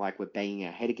feeling like we're banging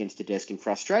our head against the desk in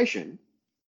frustration.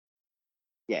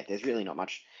 Yeah, there's really not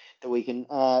much that we can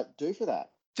do for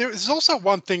that. There is also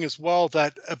one thing as well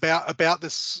that about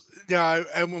this,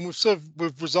 and when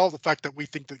we've resolved the fact that we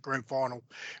think that grand final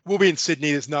will be in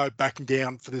Sydney, there's no backing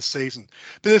down for this season.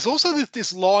 But there's also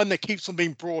this line that keeps on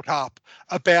being brought up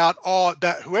about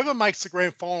that whoever makes the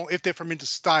grand final, if they're from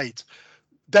interstate,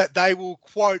 that they will,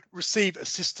 quote, receive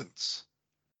assistance.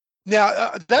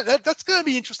 Now that's going to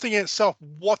be interesting in itself.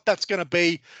 What that's going to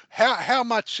be, how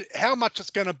much it's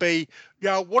going to be.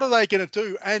 What are they going to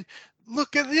do? And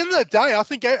look, at the end of the day, I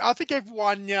think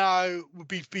everyone would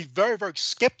be very very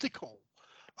skeptical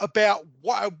about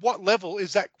what level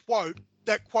is that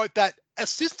that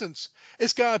assistance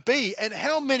is going to be, and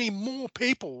how many more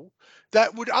people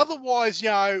that would otherwise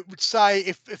would say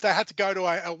if they had to go to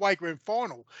a away grand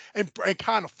final and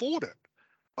can't afford it.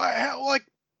 Like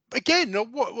again,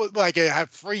 what like have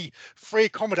free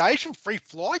accommodation, free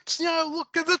flights?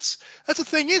 Look, that's the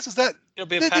thing is that it'll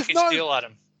be a package deal,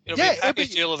 Adam. It'll be a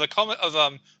package deal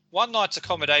of one night's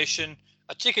accommodation,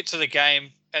 a ticket to the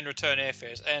game, and return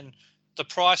airfares. And the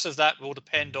price of that will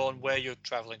depend on where you're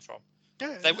traveling from.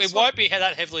 Yeah, it won't be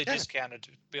that heavily discounted, to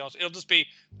be honest. It'll just be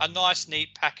a nice,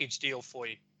 neat package deal for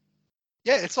you.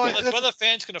 Yeah, it's like whether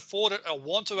fans can afford it or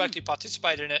want to actually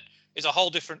participate in it is a whole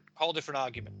different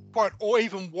argument. Quite, or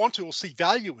even want to or see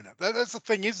value in it. That's the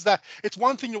thing is that it's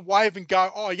one thing to wave and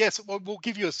go, oh yes, we'll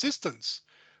give you assistance.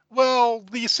 Well,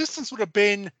 the assistance would have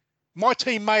been my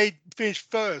team finish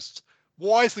first.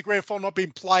 Why is the grand final not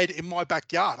being played in my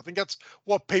backyard? I think that's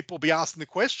what people will be asking the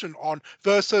question on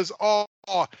versus,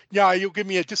 you'll give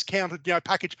me a discounted,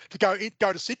 package to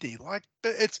go to Sydney. Like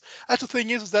that's the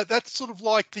thing is that that's sort of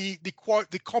like the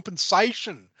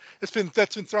compensation that's been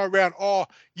thrown around. Oh,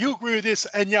 you agree with this,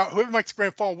 and whoever makes the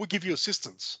grand final, we'll give you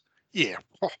assistance. Yeah.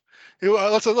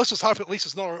 Let's just hope at least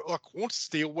it's not a Qantas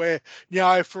deal where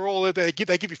for all of they give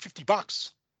you $50.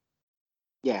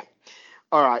 Yeah.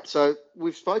 All right, so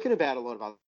we've spoken about a lot of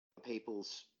other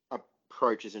people's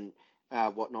approaches and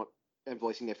whatnot and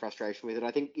voicing their frustration with it.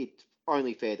 I think it's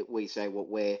only fair that we say what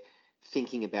we're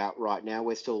thinking about right now.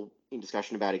 We're still in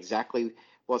discussion about exactly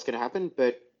what's going to happen,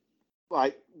 but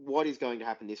like what is going to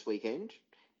happen this weekend?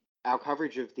 Our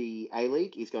coverage of the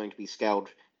A-League is going to be scaled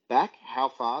back. How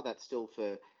far? That's still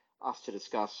for us to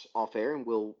discuss off air, and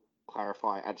we'll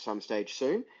clarify at some stage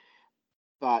soon.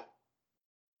 But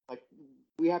like,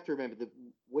 we have to remember that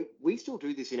we still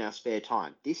do this in our spare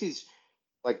time. This is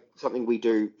like something we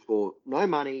do for no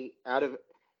money, out of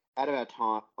our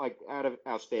time, like out of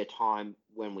our spare time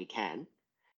when we can.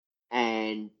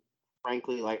 And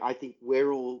frankly, like I think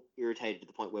we're all irritated to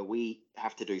the point where we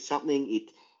have to do something.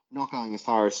 It's not going as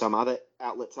far as some other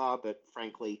outlets are, but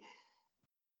frankly,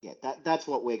 yeah, that's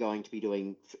what we're going to be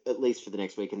doing at least for the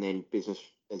next week, and then business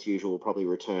as usual will probably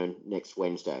return next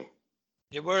Wednesday.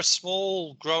 Yeah, we're a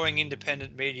small, growing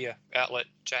independent media outlet,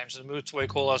 James, and that's what we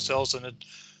call ourselves. And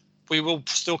we will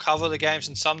still cover the games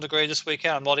in some degree this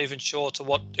weekend. I'm not even sure to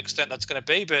what extent that's going to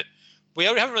be, but we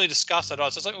haven't really discussed that. So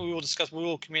it's something we will discuss. We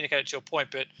will communicate it to your point,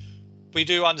 but we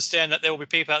do understand that there will be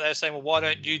people out there saying, well, why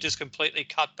don't you just completely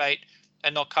cut bait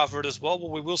and not cover it as well?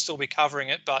 Well, we will still be covering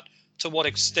it, but to what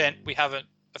extent, we haven't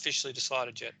officially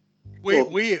decided yet.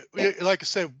 We like I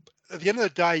said, at the end of the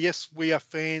day, yes, we are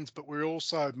fans, but we're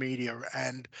also media,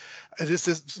 and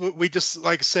we just,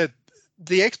 like I said,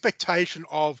 the expectation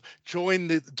of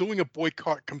doing a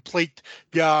boycott, complete,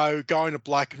 going to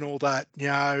black and all that,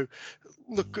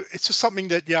 look, it's just something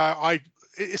that,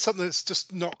 it's something that's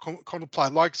just not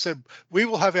contemplated. Like I said, we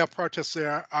will have our protests in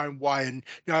our own way, and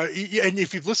and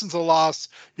if you've listened to the last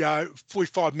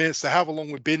 45 minutes, to however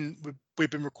long we've been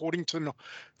recording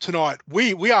tonight,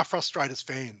 we are frustrated as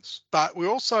fans, but we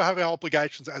also have our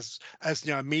obligations as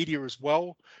media as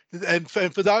well, and for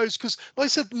those, because like I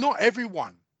said, not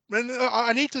everyone. And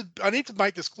I need to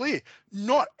make this clear.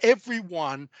 Not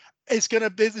everyone is going to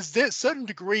be. There's certain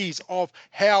degrees of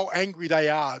how angry they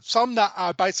are. Some that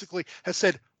are basically have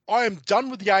said, I am done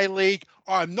with the A-League.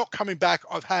 I'm not coming back.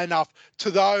 I've had enough.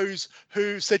 To those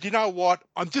who said, you know what,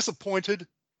 I'm disappointed,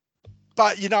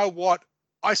 but you know what,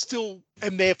 I still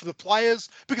am there for the players.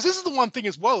 Because this is the one thing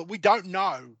as well that we don't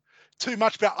know too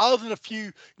much about, other than a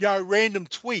few random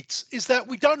tweets, is that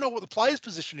we don't know what the players'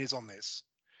 position is on this.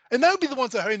 And they'll be the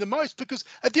ones that are hurting the most, because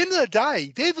at the end of the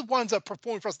day, they're the ones that are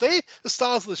performing for us. They're the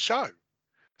stars of the show.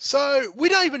 So we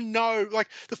don't even know, like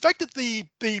the fact that the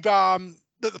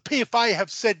PFA have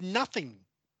said nothing.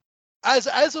 As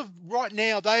of right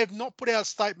now, they have not put out a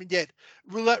statement yet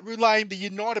relaying the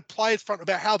United Players Front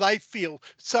about how they feel.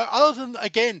 So other than,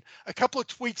 again, a couple of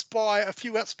tweets by a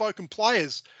few outspoken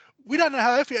players, we don't know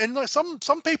how they feel. And like some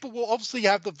people will obviously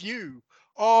have the view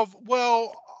of,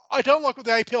 well, I don't like what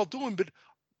the APL are doing, but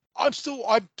I still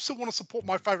want to support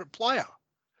my favourite player,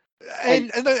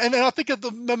 and then I think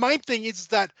the main thing is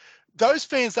that those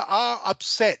fans that are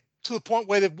upset to the point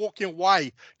where they're walking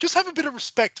away, just have a bit of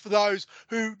respect for those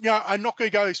who are not going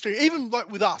to go extreme. Even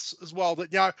like with us as well,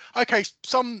 that okay,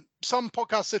 some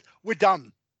podcasts said we're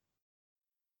done.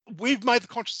 We've made the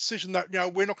conscious decision that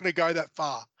we're not going to go that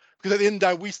far. because at the end of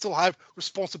the day, we still have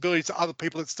responsibilities to other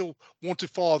people that still want to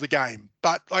follow the game.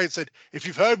 But like I said, if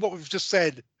you've heard what we've just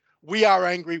said, we are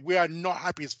angry. We are not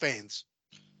happy as fans.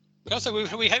 Also,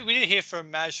 we did hear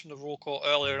from Maj from the Raw Call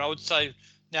earlier, and I would say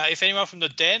now, if anyone from the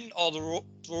Den or the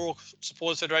Raw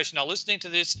Supporters Federation are listening to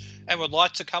this and would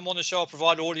like to come on the show or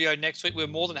provide audio next week, we're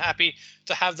more than happy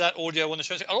to have that audio on the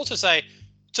show. I'd also say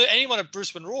to anyone at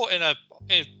Brisbane Raw in a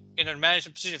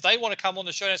management position, if they want to come on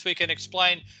the show next week and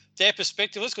explain their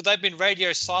perspective, because they've been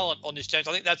radio silent on this, James.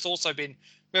 I think that's also been,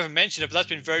 we haven't mentioned it, but that's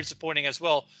been very disappointing as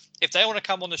well. If they want to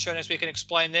come on the show next week and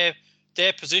explain their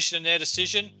position and their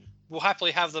decision, we'll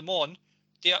happily have them on.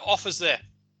 The offer's there.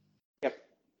 Yep,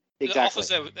 exactly. The offer's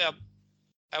there.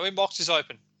 Our inbox is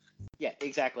open. Yeah,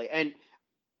 exactly. And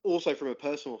also from a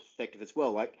personal perspective as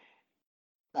well, like,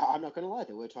 I'm not going to lie,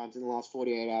 there were times in the last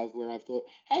 48 hours where I've thought,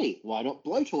 hey, why not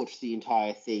blowtorch the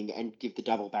entire thing and give the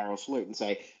double barrel salute and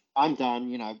say, I'm done,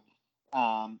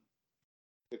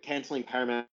 we're cancelling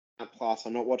Paramount Plus,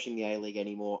 I'm not watching the A-League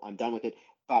anymore, I'm done with it.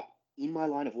 But in my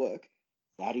line of work,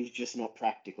 that is just not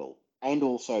practical. And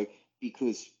also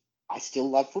because I still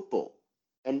love football.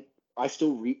 And I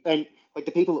still, and like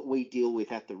the people that we deal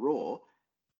with at the Raw,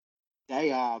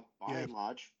 they are by and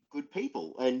large good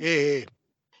people. And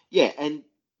and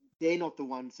they're not the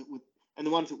ones that would, and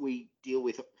the ones that we deal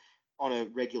with on a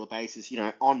regular basis,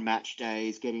 on match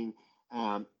days, getting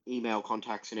email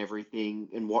contacts and everything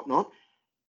and whatnot.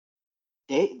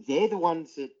 They're the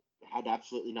ones that had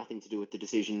absolutely nothing to do with the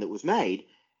decision that was made.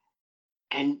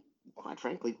 And quite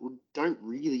frankly, we don't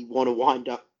really want to wind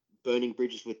up burning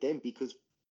bridges with them because,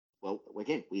 well,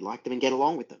 again, we like them and get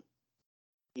along with them.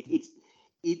 It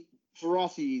for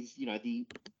us is, the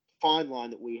fine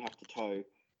line that we have to toe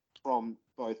from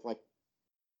both like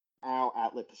our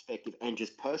outlet perspective and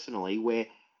just personally, where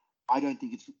I don't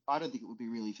think it would be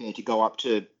really fair to go up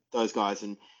to those guys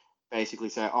and basically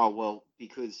say, oh, well,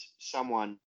 because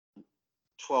someone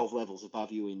 12 levels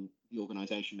above you in the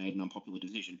organization made an unpopular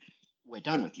decision, we're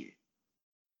done with you.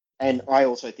 And I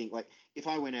also think, like, if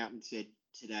I went out and said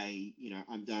today,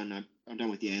 I'm done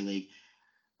with the A-League,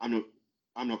 I'm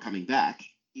not coming back,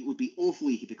 it would be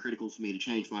awfully hypocritical for me to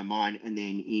change my mind and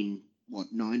then in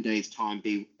 9 days' time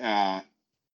be out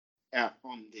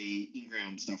on the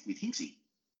in-ground stuff with Hinksy.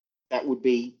 That would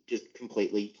be just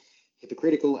completely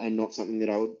hypocritical and not something that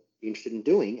I would be interested in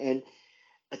doing. And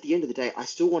at the end of the day, I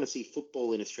still want to see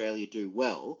football in Australia do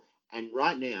well. And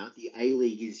right now, the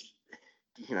A-League is,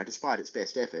 despite its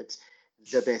best efforts,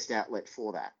 the best outlet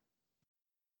for that.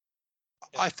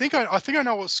 I think I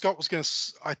know what Scott was going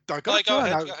to. Go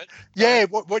ahead. Yeah,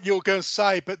 what you're going to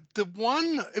say, but the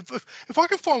one, if I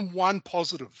can find one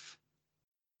positive,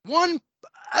 one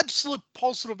absolute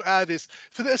positive out of this,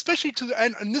 especially to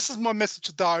and this is my message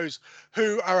to those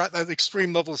who are at that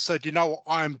extreme level, said,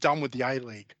 I am done with the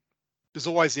A-League. There's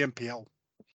always the NPL.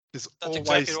 That's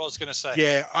exactly what I was going to say.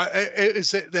 Yeah,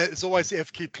 there's always the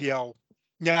FQPL.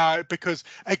 Because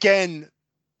again,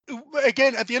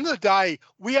 at the end of the day,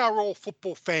 we are all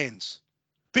football fans.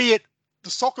 Be it the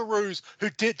Socceroos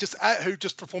who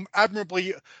just performed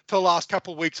admirably for the last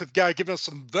couple of weeks, have given us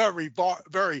some very,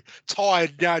 very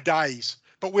tired days.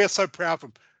 But we're so proud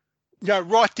of them.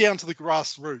 Right down to the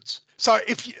grassroots. So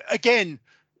if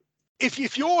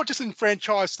you're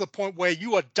disenfranchised to the point where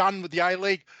you are done with the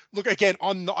A-League, look, again,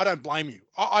 I don't blame you.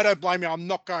 I don't blame you. I'm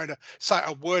not going to say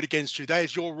a word against you. That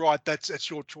is your right. That's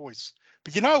your choice.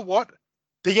 But you know what?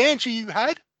 The answer you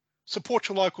had, support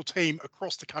your local team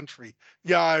across the country.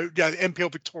 The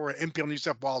NPL Victoria, NPL New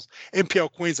South Wales,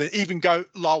 NPL Queensland, even go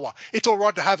lower. It's all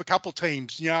right to have a couple of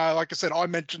teams. Like I said, I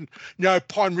mentioned,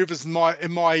 Pine Rivers in my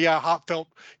heartfelt,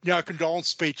 condolence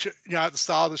speech, at the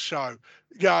start of the show.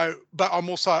 But I'm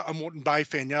also a Moreton Bay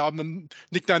fan. I'm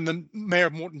nicknamed the Mayor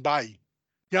of Moreton Bay.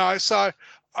 So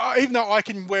even though I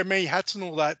can wear many hats and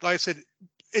all that, like I said,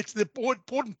 it's the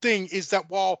important thing is that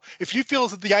if you feel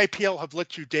that the APL have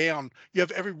let you down, you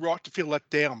have every right to feel let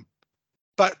down.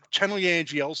 But channel your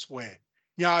energy elsewhere.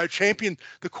 Champion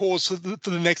the cause for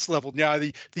the next level.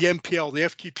 The MPL, the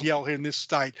FQPL here in this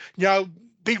state.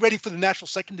 Be ready for the National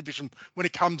Second Division when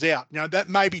it comes out. That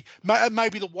may be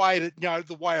the way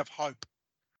the way of hope.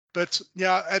 But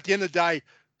at the end of the day,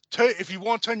 if you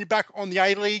want to turn your back on the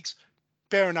A-Leagues,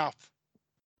 fair enough.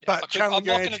 But I'm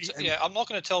not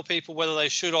going to tell people whether they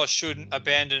should or shouldn't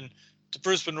abandon the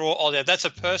Brisbane Raw or there. That's a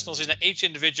personal decision that each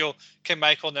individual can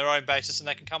make on their own basis, and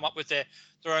they can come up with their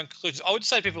own conclusions. I would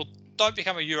say to people, don't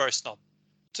become a Euro snob.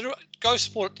 Go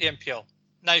support the NPL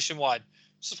nationwide.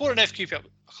 Support an FQPL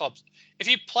club. If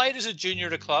you played as a junior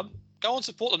at a club, go and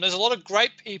support them. There's a lot of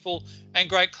great people and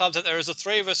great clubs out there, as the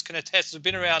three of us can attest, who've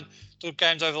been around the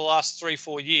games over the last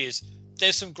 3-4 years.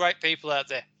 There's some great people out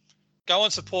there. Go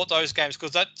and support those games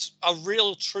because that's a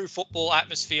real, true football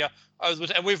atmosphere.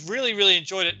 And we've really, really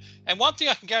enjoyed it. And one thing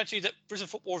I can guarantee that Brisbane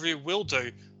Football Review will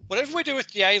do, whatever we do with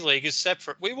the A-League is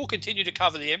separate. We will continue to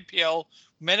cover the NPL,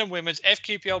 men and women's,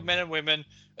 FQPL men and women,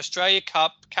 Australia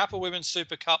Cup, Kappa Women's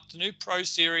Super Cup, the new Pro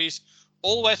Series,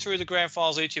 all the way through the Grand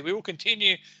Finals each year. We will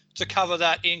continue to cover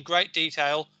that in great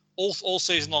detail all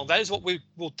season long. That is what we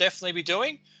will definitely be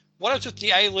doing. What else with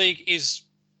the A-League is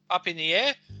up in the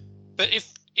air. But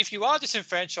if you are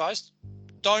disenfranchised,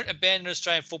 don't abandon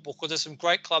Australian football because there's some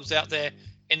great clubs out there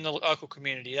in the local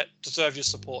community that deserve your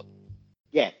support.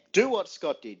 Yeah, do what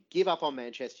Scott did. Give up on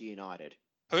Manchester United.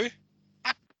 Who?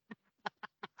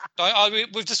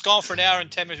 We've just gone for an hour and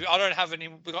 10 minutes. I don't have any.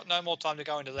 We've got no more time to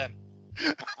go into them.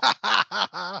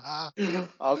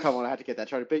 Oh, come on. I had to get that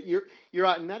straight. But you're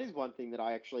right. And that is one thing that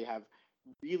I actually have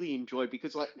really enjoyed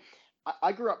because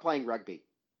I grew up playing rugby.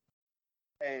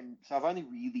 And so I've only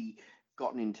really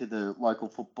gotten into the local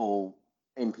football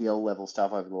NPL level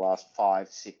stuff over the last 5,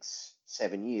 6,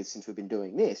 7 years since we've been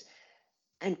doing this.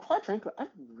 And quite frankly, I've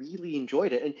really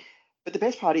enjoyed it. But the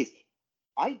best part is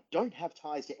I don't have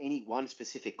ties to any one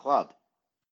specific club.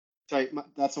 So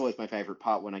that's always my favourite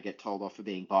part when I get told off for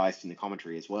being biased in the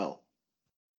commentary as well.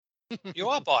 You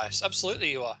are biased.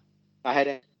 Absolutely you are. I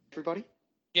had everybody?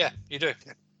 Yeah, you do.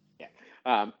 Yeah.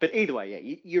 But either way,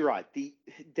 yeah, you're right.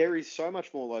 There is so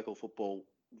much more local football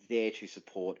there to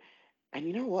support. And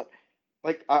you know what?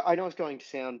 Like, I know it's going to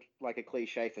sound like a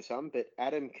cliche for some, but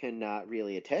Adam can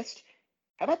really attest.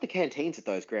 How about the canteens at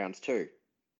those grounds too?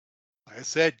 Like I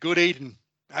said, good eating.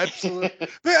 Absolutely.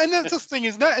 And that's the thing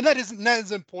is that, and that is an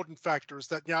important factor is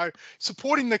that,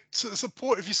 supporting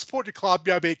if you support your club,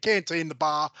 be it canteen, the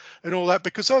bar and all that,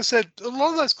 because as I said, a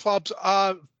lot of those clubs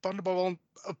are funded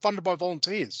by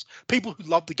volunteers, people who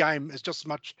love the game as just as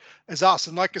much as us.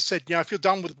 And like I said, if you're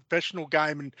done with a professional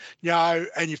game and,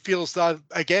 and you feel as though,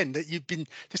 again, that you've been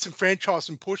disenfranchised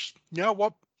and pushed, you know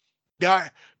what?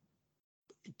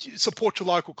 Support your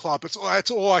local club.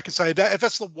 That's all I can say. That if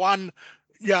that's the one,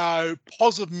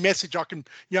 positive message I can,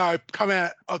 come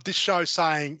out of this show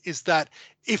saying is that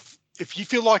if you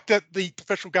feel like that the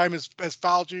professional game has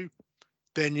failed you,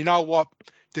 then you know what?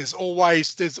 There's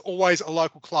always a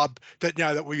local club that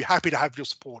that we're happy to have your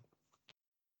support.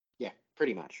 Yeah,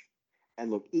 pretty much.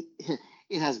 And look,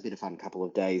 it has been a fun couple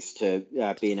of days to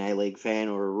be an A-League fan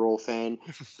or a Raw fan,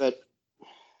 but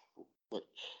look,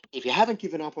 if you haven't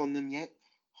given up on them yet,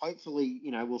 hopefully,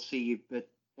 we'll see you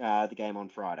at the game on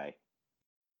Friday.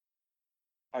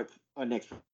 Next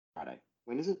Friday.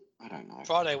 When is it? I don't know.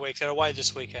 Friday week. They're away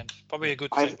this weekend. Probably a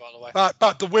good thing, by the way.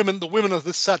 But the women of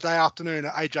this Saturday afternoon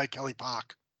at AJ Kelly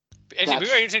Park. It'll be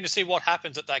very interesting to see what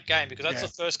happens at that game because that's the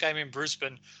first game in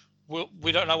Brisbane.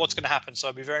 We don't know what's going to happen, so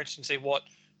it'll be very interesting to see what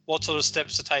sort of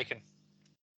steps are taken.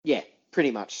 Yeah,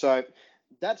 pretty much. So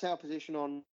that's our position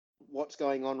on what's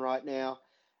going on right now.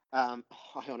 I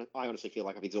honestly feel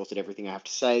like I've exhausted everything I have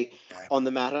to say on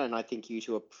the matter, and I think you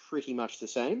two are pretty much the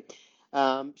same.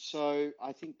 So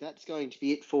I think that's going to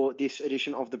be it for this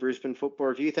edition of the Brisbane Football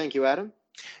Review. Thank you, Adam.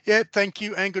 Yeah, thank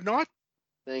you, and good night.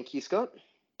 Thank you, Scott.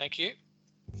 Thank you.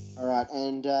 All right,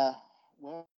 and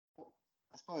well,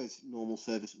 I suppose normal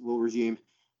service will resume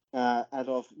as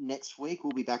of next week.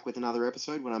 We'll be back with another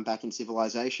episode when I'm back in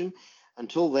civilization.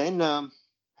 Until then,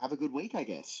 have a good week, I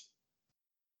guess.